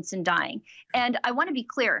assistance in dying. And I want to be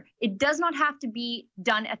clear, it does not have to be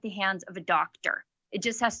done at the hands of a doctor. It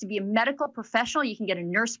just has to be a medical professional. You can get a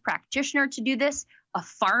nurse practitioner to do this, a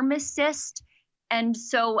pharmacist. And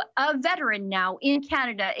so a veteran now in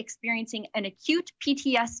Canada experiencing an acute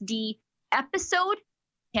PTSD episode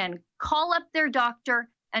can call up their doctor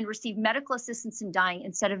and receive medical assistance in dying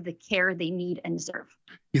instead of the care they need and deserve.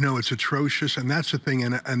 You know, it's atrocious. And that's the thing.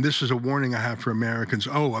 And this is a warning I have for Americans.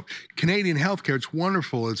 Canadian healthcare, it's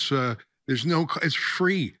wonderful. It's it's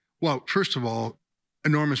free. Well, first of all,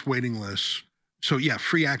 enormous waiting lists. So yeah,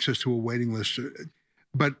 free access to a waiting list.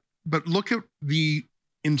 But look at the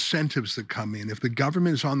incentives that come in. If the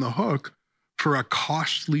government is on the hook for a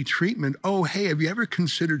costly treatment, hey, have you ever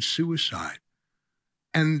considered suicide?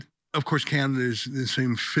 And of course, Canada is the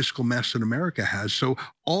same fiscal mess that America has. So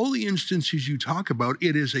all the instances you talk about,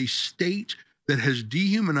 it is a state that has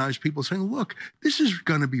dehumanized people, saying, look, this is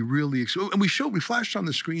going to be really and we flashed on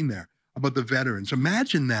the screen there about the veterans.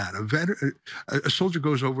 Imagine that. A soldier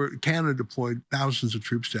goes over, Canada deployed thousands of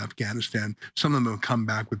troops to Afghanistan. Some of them have come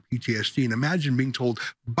back with PTSD. And imagine being told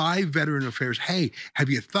by Veteran Affairs, hey, have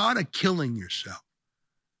you thought of killing yourself?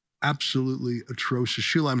 Absolutely atrocious.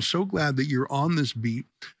 Sheila, I'm so glad that you're on this beat.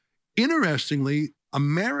 Interestingly,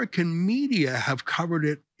 American media have covered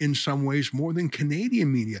it in some ways more than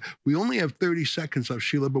Canadian media. We only have 30 seconds left,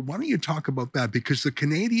 Sheila, but why don't you talk about that? Because the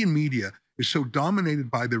Canadian media is so dominated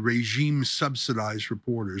by the regime-subsidized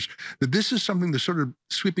reporters that this is something that's sort of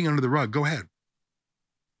sweeping under the rug. Go ahead.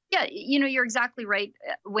 Yeah, you're exactly right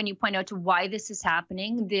when you point out to why this is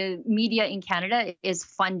happening. The media in Canada is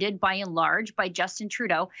funded by and large by Justin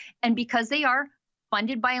Trudeau. And because they are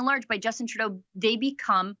funded by and large by Justin Trudeau, they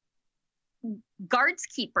become guards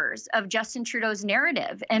keepers of Justin Trudeau's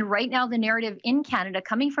narrative. And right now, the narrative in Canada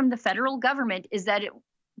coming from the federal government is that it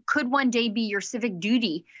could one day be your civic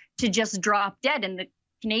duty to just drop dead. And the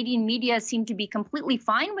Canadian media seem to be completely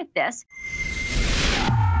fine with this.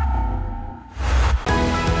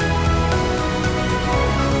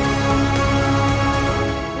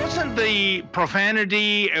 The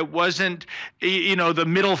profanity, it wasn't, the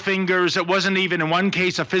middle fingers, it wasn't even in one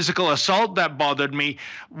case a physical assault that bothered me.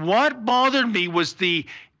 What bothered me was the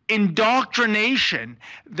indoctrination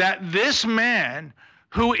that this man,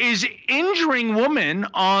 who is injuring women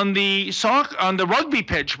on the rugby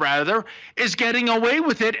pitch rather, is getting away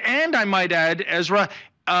with it. And I might add, Ezra,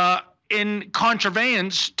 in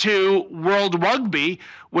contravenance to World Rugby,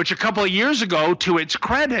 which a couple of years ago, to its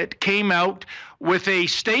credit, came out with a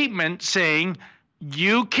statement saying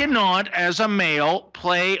you cannot, as a male,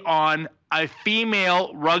 play on a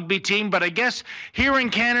female rugby team. But I guess here in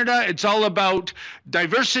Canada, it's all about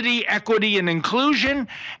diversity, equity, and inclusion.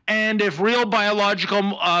 And if real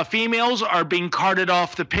biological females are being carted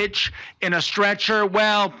off the pitch in a stretcher,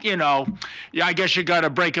 well, you know, I guess you got to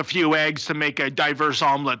break a few eggs to make a diverse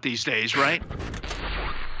omelet these days, right?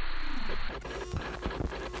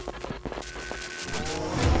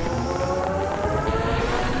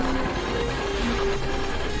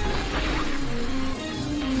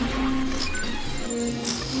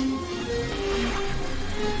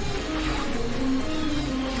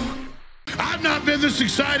 I've not been this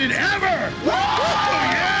excited ever! Oh,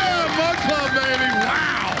 yeah! Mug Club, baby!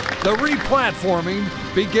 Wow! The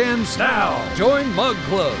replatforming begins now. Join Mug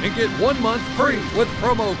Club and get 1 month free with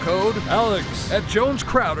promo code ALEX at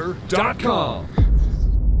jonescrowder.com.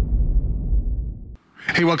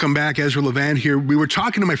 Hey, welcome back. Ezra Levant here. We were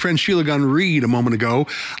talking to my friend Sheila Gunn-Reid a moment ago.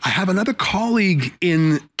 I have another colleague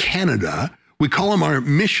in Canada. We call him our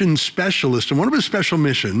mission specialist, and one of his special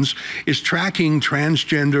missions is tracking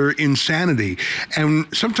transgender insanity. And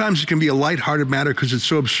sometimes it can be a lighthearted matter because it's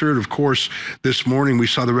so absurd. Of course, this morning we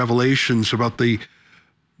saw the revelations about the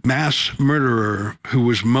mass murderer who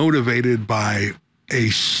was motivated by a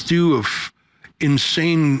stew of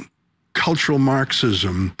insane cultural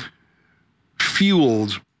Marxism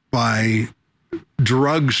fueled by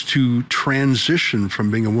drugs to transition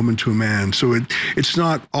from being a woman to a man. So it's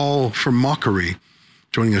not all for mockery.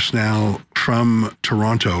 Joining us now from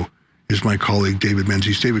Toronto is my colleague, David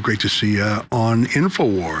Menzies. David, great to see you on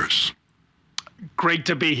InfoWars. Great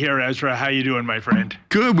to be here, Ezra. How you doing, my friend?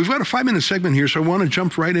 Good. We've got a 5-minute segment here, so I want to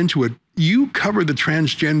jump right into it. You cover the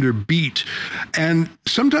transgender beat, and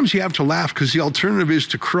sometimes you have to laugh because the alternative is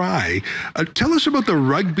to cry. Tell us about the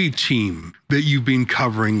rugby team that you've been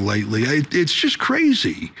covering lately. It's just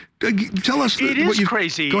crazy. Tell us. It is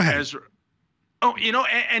crazy. Go ahead. Ezra. Oh, you know,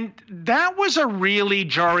 and that was a really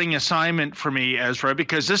jarring assignment for me, Ezra,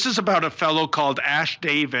 because this is about a fellow called Ash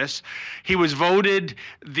Davis. He was voted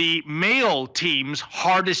the male team's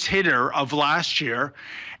hardest hitter of last year.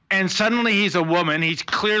 And suddenly he's a woman. He's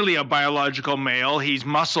clearly a biological male. He's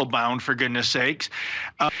muscle bound, for goodness sakes.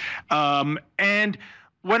 And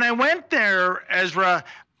when I went there, Ezra,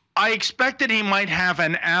 I expected he might have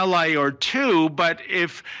an ally or two, but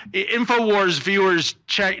if InfoWars viewers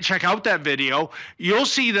check out that video, you'll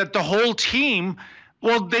see that the whole team,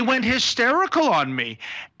 well, they went hysterical on me.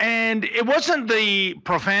 And it wasn't the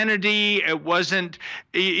profanity, it wasn't,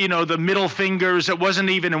 you know, the middle fingers, it wasn't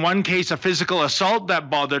even in one case a physical assault that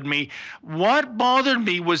bothered me. What bothered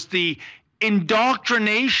me was the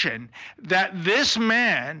indoctrination that this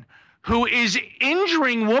man, who is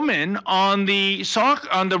injuring women on the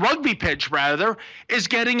rugby pitch, rather, is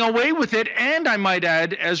getting away with it. And I might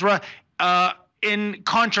add, Ezra, in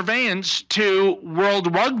contravenance to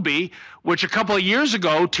World Rugby, which a couple of years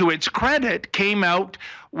ago, to its credit, came out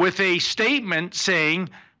with a statement saying,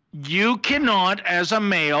 you cannot, as a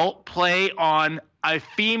male, play on a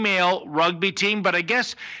female rugby team. But I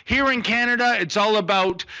guess here in Canada, it's all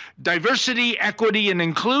about diversity, equity, and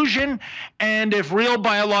inclusion. And if real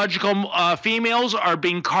biological females are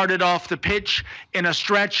being carted off the pitch in a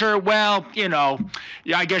stretcher, well, you know,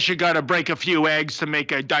 I guess you got to break a few eggs to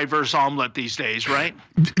make a diverse omelet these days, right?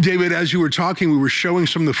 David, as you were talking, we were showing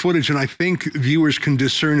some of the footage, and I think viewers can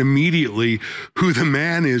discern immediately who the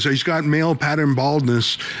man is. He's got male pattern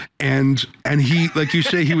baldness, and he, like you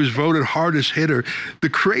say, he was voted hardest hitter. The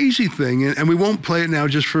crazy thing, and we won't play it now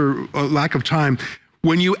just for lack of time,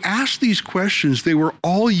 when you ask these questions, they were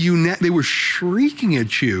all they were shrieking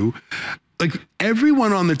at you. Like,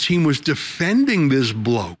 everyone on the team was defending this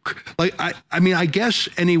bloke. Like, I mean, I guess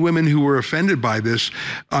any women who were offended by this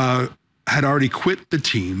had already quit the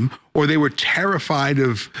team, or they were terrified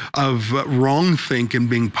of wrongthink and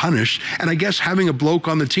being punished. And I guess having a bloke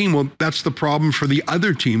on the team, well, that's the problem for the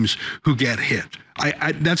other teams who get hit.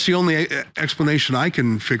 That's the only explanation I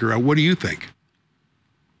can figure out. What do you think?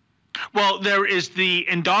 Well, there is the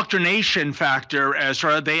indoctrination factor,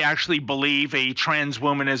 Ezra. They actually believe a trans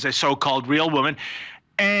woman is a so-called real woman.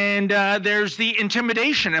 And there's the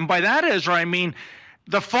intimidation. And by that, Ezra, I mean,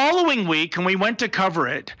 the following week, and we went to cover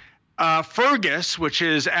it, Fergus, which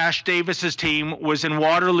is Ash Davis's team, was in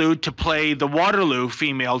Waterloo to play the Waterloo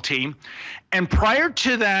female team. And prior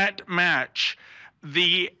to that match,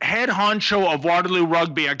 the head honcho of Waterloo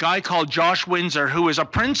Rugby, a guy called Josh Windsor, who is a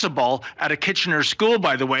principal at a Kitchener school,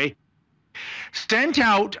 by the way, sent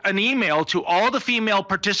out an email to all the female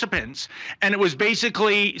participants. And it was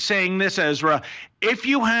basically saying this, Ezra, if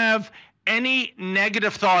you have any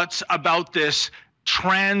negative thoughts about this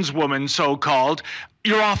trans woman, so-called,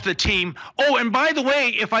 you're off the team. Oh, and by the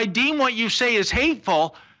way, if I deem what you say is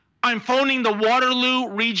hateful, I'm phoning the Waterloo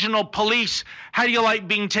Regional Police. How do you like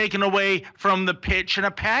being taken away from the pitch in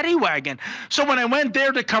a paddy wagon? So when I went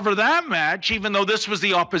there to cover that match, even though this was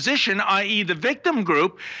the opposition, i.e. the victim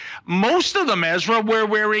group, most of them, Ezra, were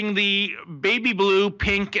wearing the baby blue,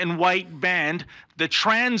 pink, and white band, the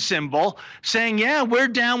trans symbol, saying, yeah, we're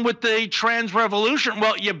down with the trans revolution.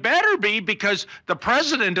 Well, you better be, because the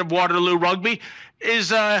president of Waterloo Rugby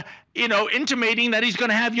is intimating that he's going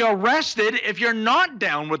to have you arrested if you're not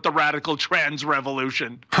down with the radical trans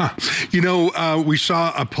revolution. We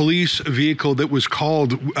saw a police vehicle that was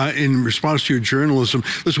called in response to your journalism.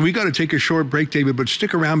 Listen, we got to take a short break, David, but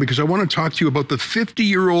stick around because I want to talk to you about the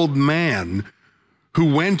 50-year-old man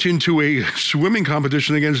who went into a swimming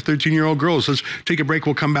competition against 13-year-old girls. Let's take a break.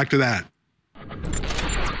 We'll come back to that.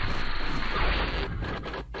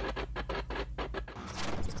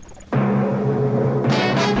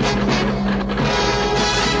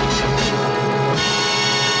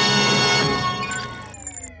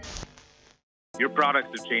 Your products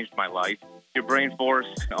have changed my life. Your Brain Force,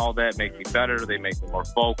 all that make me better. They make me more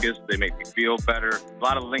focused. They make me feel better. A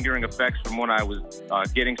lot of lingering effects from when I was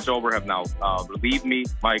getting sober have now relieved me.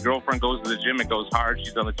 My girlfriend goes to the gym and goes hard.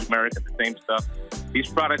 She's on the turmeric and the same stuff. These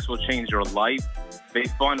products will change your life. They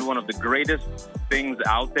fund one of the greatest things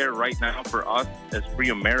out there right now for us as free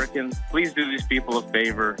Americans. Please do these people a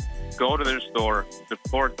favor. Go to their store,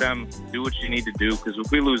 support them, do what you need to do, because if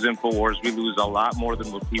we lose InfoWars, we lose a lot more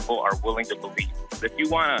than what people are willing to believe. If you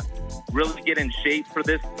want to really get in shape for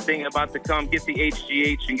this thing about to come, get the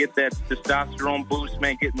HGH and get that testosterone boost,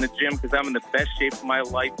 man, get in the gym, because I'm in the best shape of my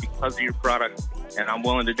life because of your product, and I'm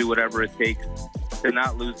willing to do whatever it takes to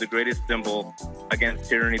not lose the greatest symbol against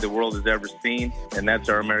tyranny the world has ever seen, and that's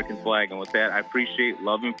our American flag. And with that, I appreciate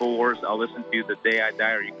love InfoWars. I'll listen to you the day I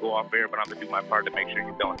die or you go off air, but I'm going to do my part to make sure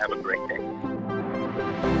you don't. Have a great day.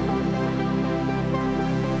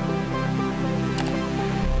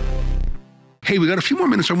 Hey, we got a few more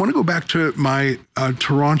minutes. I want to go back to my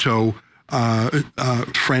Toronto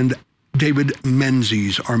friend, David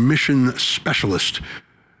Menzies, our mission specialist.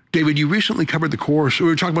 David, you recently covered the course. We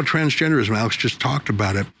were talking about transgenderism. Alex just talked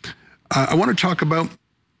about it. I want to talk about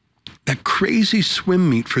that crazy swim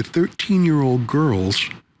meet for 13-year-old girls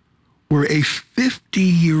where a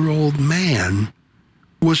 50-year-old man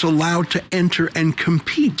was allowed to enter and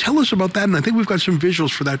compete. Tell us about that, and I think we've got some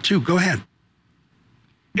visuals for that too. Go ahead.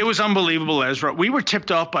 It was unbelievable, Ezra. We were tipped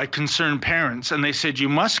off by concerned parents, and they said, you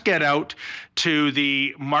must get out to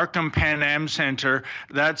the Markham Pan Am Center.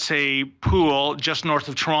 That's a pool just north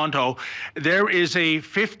of Toronto. There is a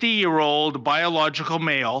 50-year-old biological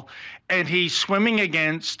male, and he's swimming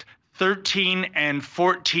against 13 and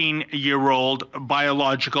 14-year-old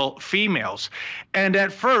biological females. And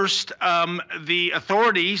at first, the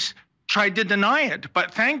authorities tried to deny it.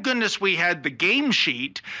 But thank goodness we had the game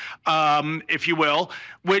sheet, if you will,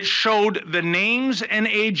 which showed the names and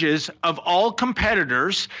ages of all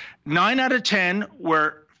competitors. 9 out of 10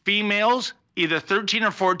 were females, either 13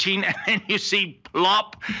 or 14, and then you see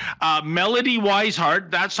plop, Melody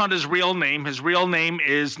Weishart. That's not his real name. His real name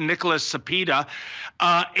is Nicholas Cepeda,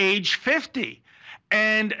 age 50.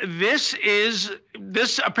 And this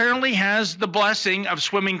apparently has the blessing of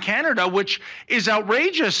Swimming Canada, which is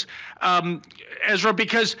outrageous, Ezra,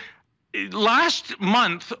 because last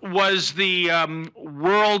month was the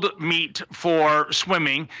world meet for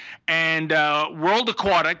swimming, and World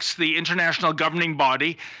Aquatics, the international governing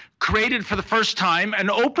body, created for the first time an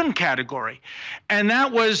open category. And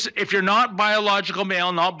that was, if you're not biological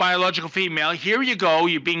male, not biological female, here you go.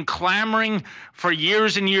 You've been clamoring for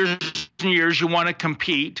years and years and years. You want to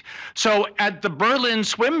compete. So at the Berlin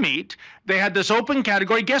swim meet, they had this open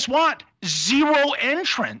category. Guess what? 0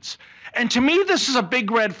 entrants. And to me, this is a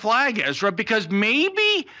big red flag, Ezra, because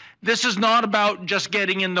maybe this is not about just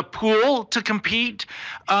getting in the pool to compete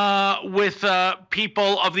with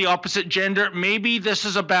people of the opposite gender. Maybe this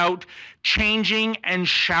is about changing and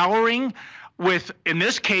showering with, in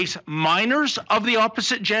this case, minors of the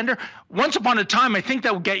opposite gender. Once upon a time, I think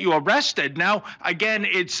that would get you arrested. Now, again,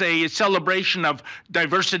 it's a celebration of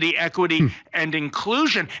diversity, equity, and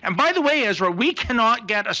inclusion. And by the way, Ezra, we cannot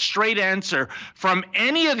get a straight answer from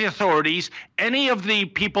any of the authorities, any of the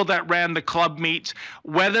people that ran the club meets,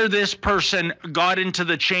 whether this person got into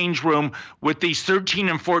the change room with these 13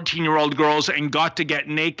 and 14-year-old girls and got to get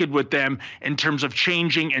naked with them in terms of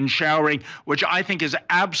changing and showering, which I think is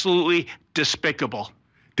absolutely despicable.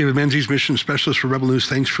 David Menzies, mission specialist for Rebel News.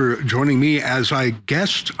 Thanks for joining me as I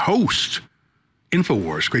guest host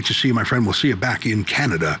InfoWars. Great to see you, my friend. We'll see you back in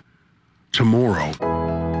Canada tomorrow.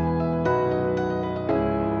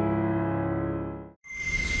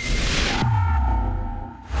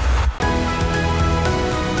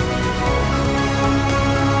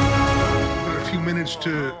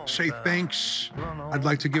 say thanks. I'd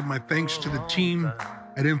like to give my thanks to the team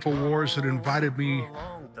at InfoWars that invited me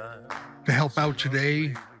to help out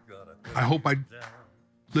today. I hope I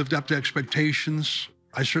lived up to expectations.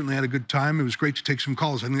 I certainly had a good time. It was great to take some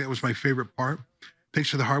calls. I think that was my favorite part.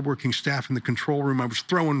 Thanks to the hardworking staff in the control room. I was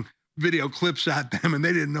throwing video clips at them, and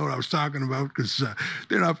they didn't know what I was talking about because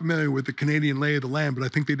they're not familiar with the Canadian lay of the land, but I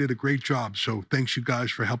think they did a great job. So thanks, you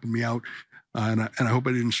guys, for helping me out. And I hope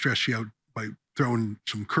I didn't stress you out by throwing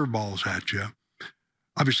some curveballs at you.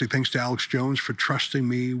 Obviously, thanks to Alex Jones for trusting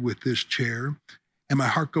me with this chair. And my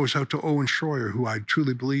heart goes out to Owen Schroyer, who I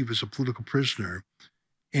truly believe is a political prisoner.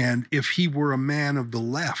 And if he were a man of the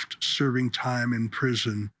left serving time in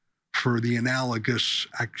prison for the analogous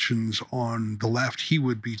actions on the left, he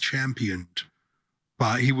would be championed.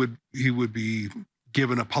 He would be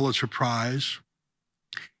given a Pulitzer Prize.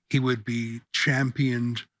 He would be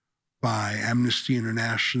championed by Amnesty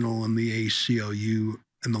International and the ACLU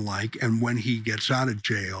and the like. And when he gets out of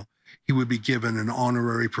jail, he would be given an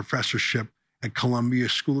honorary professorship at Columbia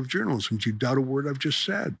School of Journalism. Do you doubt a word I've just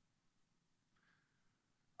said?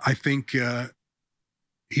 I think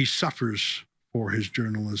he suffers for his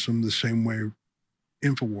journalism the same way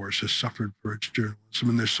InfoWars has suffered for its journalism.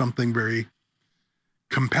 And there's something very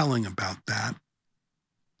compelling about that.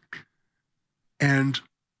 And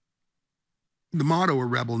the motto of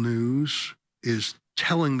Rebel News is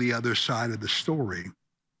telling the other side of the story.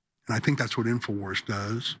 And I think that's what InfoWars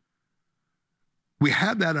does. We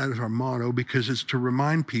have that as our motto because it's to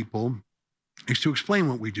remind people, it's to explain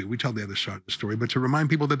what we do. We tell the other side of the story, but to remind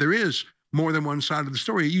people that there is more than one side of the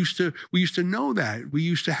story. We used to know that. We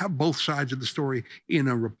used to have both sides of the story in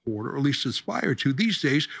a report, or at least aspire to. These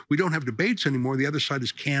days, we don't have debates anymore. The other side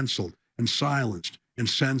is canceled and silenced and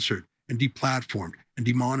censored and deplatformed and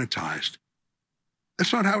demonetized.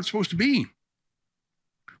 That's not how it's supposed to be.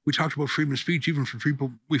 We talked about freedom of speech, even for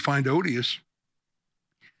people we find odious.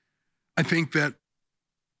 I think that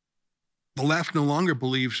the left no longer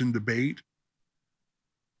believes in debate.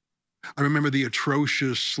 I remember the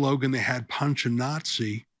atrocious slogan they had, punch a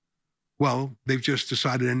Nazi. Well, they've just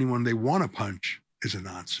decided anyone they want to punch is a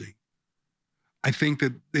Nazi. I think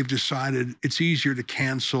that they've decided it's easier to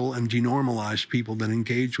cancel and denormalize people than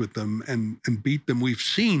engage with them and beat them. We've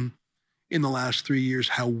seen in the last 3 years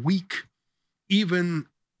how weak even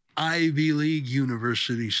Ivy League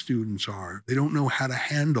university students are. They don't know how to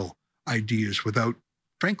handle ideas without,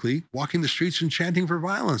 frankly, walking the streets and chanting for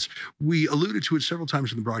violence. We alluded to it several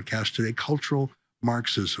times in the broadcast today, cultural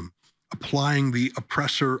Marxism, applying the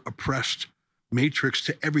oppressor-oppressed matrix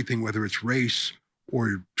to everything, whether it's race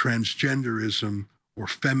or transgenderism or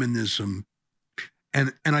feminism.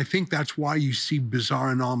 And I think that's why you see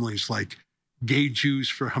bizarre anomalies like gay Jews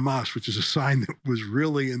for Hamas, which is a sign that was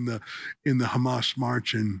really in the Hamas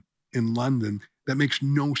march in London. That makes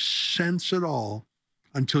no sense at all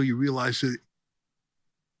until you realize that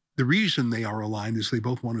the reason they are aligned is they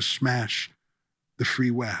both want to smash the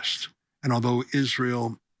free West. And although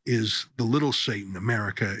Israel is the little Satan,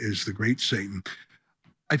 America is the great Satan,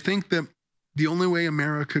 I think that the only way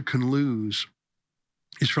America can lose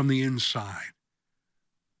is from the inside.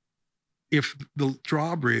 If the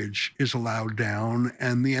drawbridge is allowed down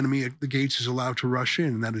and the enemy at the gates is allowed to rush in,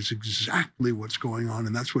 and that is exactly what's going on,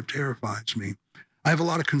 and that's what terrifies me. I have a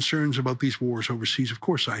lot of concerns about these wars overseas. Of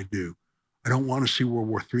course I do. I don't want to see World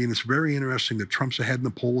War III, and it's very interesting that Trump's ahead in the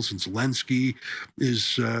polls and Zelensky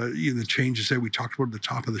is, the changes there we talked about at the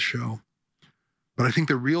top of the show. But I think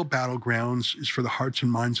the real battlegrounds is for the hearts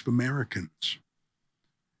and minds of Americans.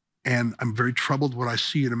 And I'm very troubled what I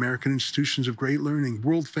see in American institutions of great learning,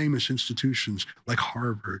 world-famous institutions like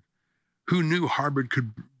Harvard. Who knew Harvard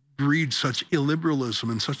could breed such illiberalism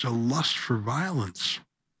and such a lust for violence?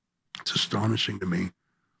 It's astonishing to me.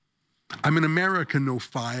 I'm an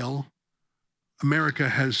Americanophile. America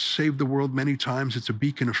has saved the world many times. It's a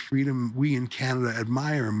beacon of freedom. We in Canada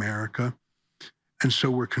admire America. And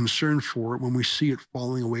so we're concerned for it when we see it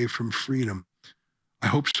falling away from freedom. I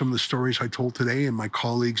hope some of the stories I told today and my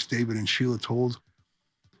colleagues David and Sheila told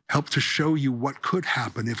help to show you what could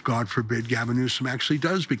happen if, God forbid, Gavin Newsom actually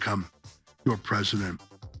does become your president.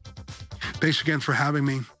 Thanks again for having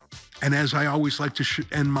me. And as I always like to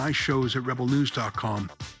end my shows at rebelnews.com,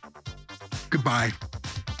 goodbye,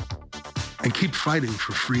 and keep fighting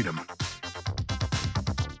for freedom.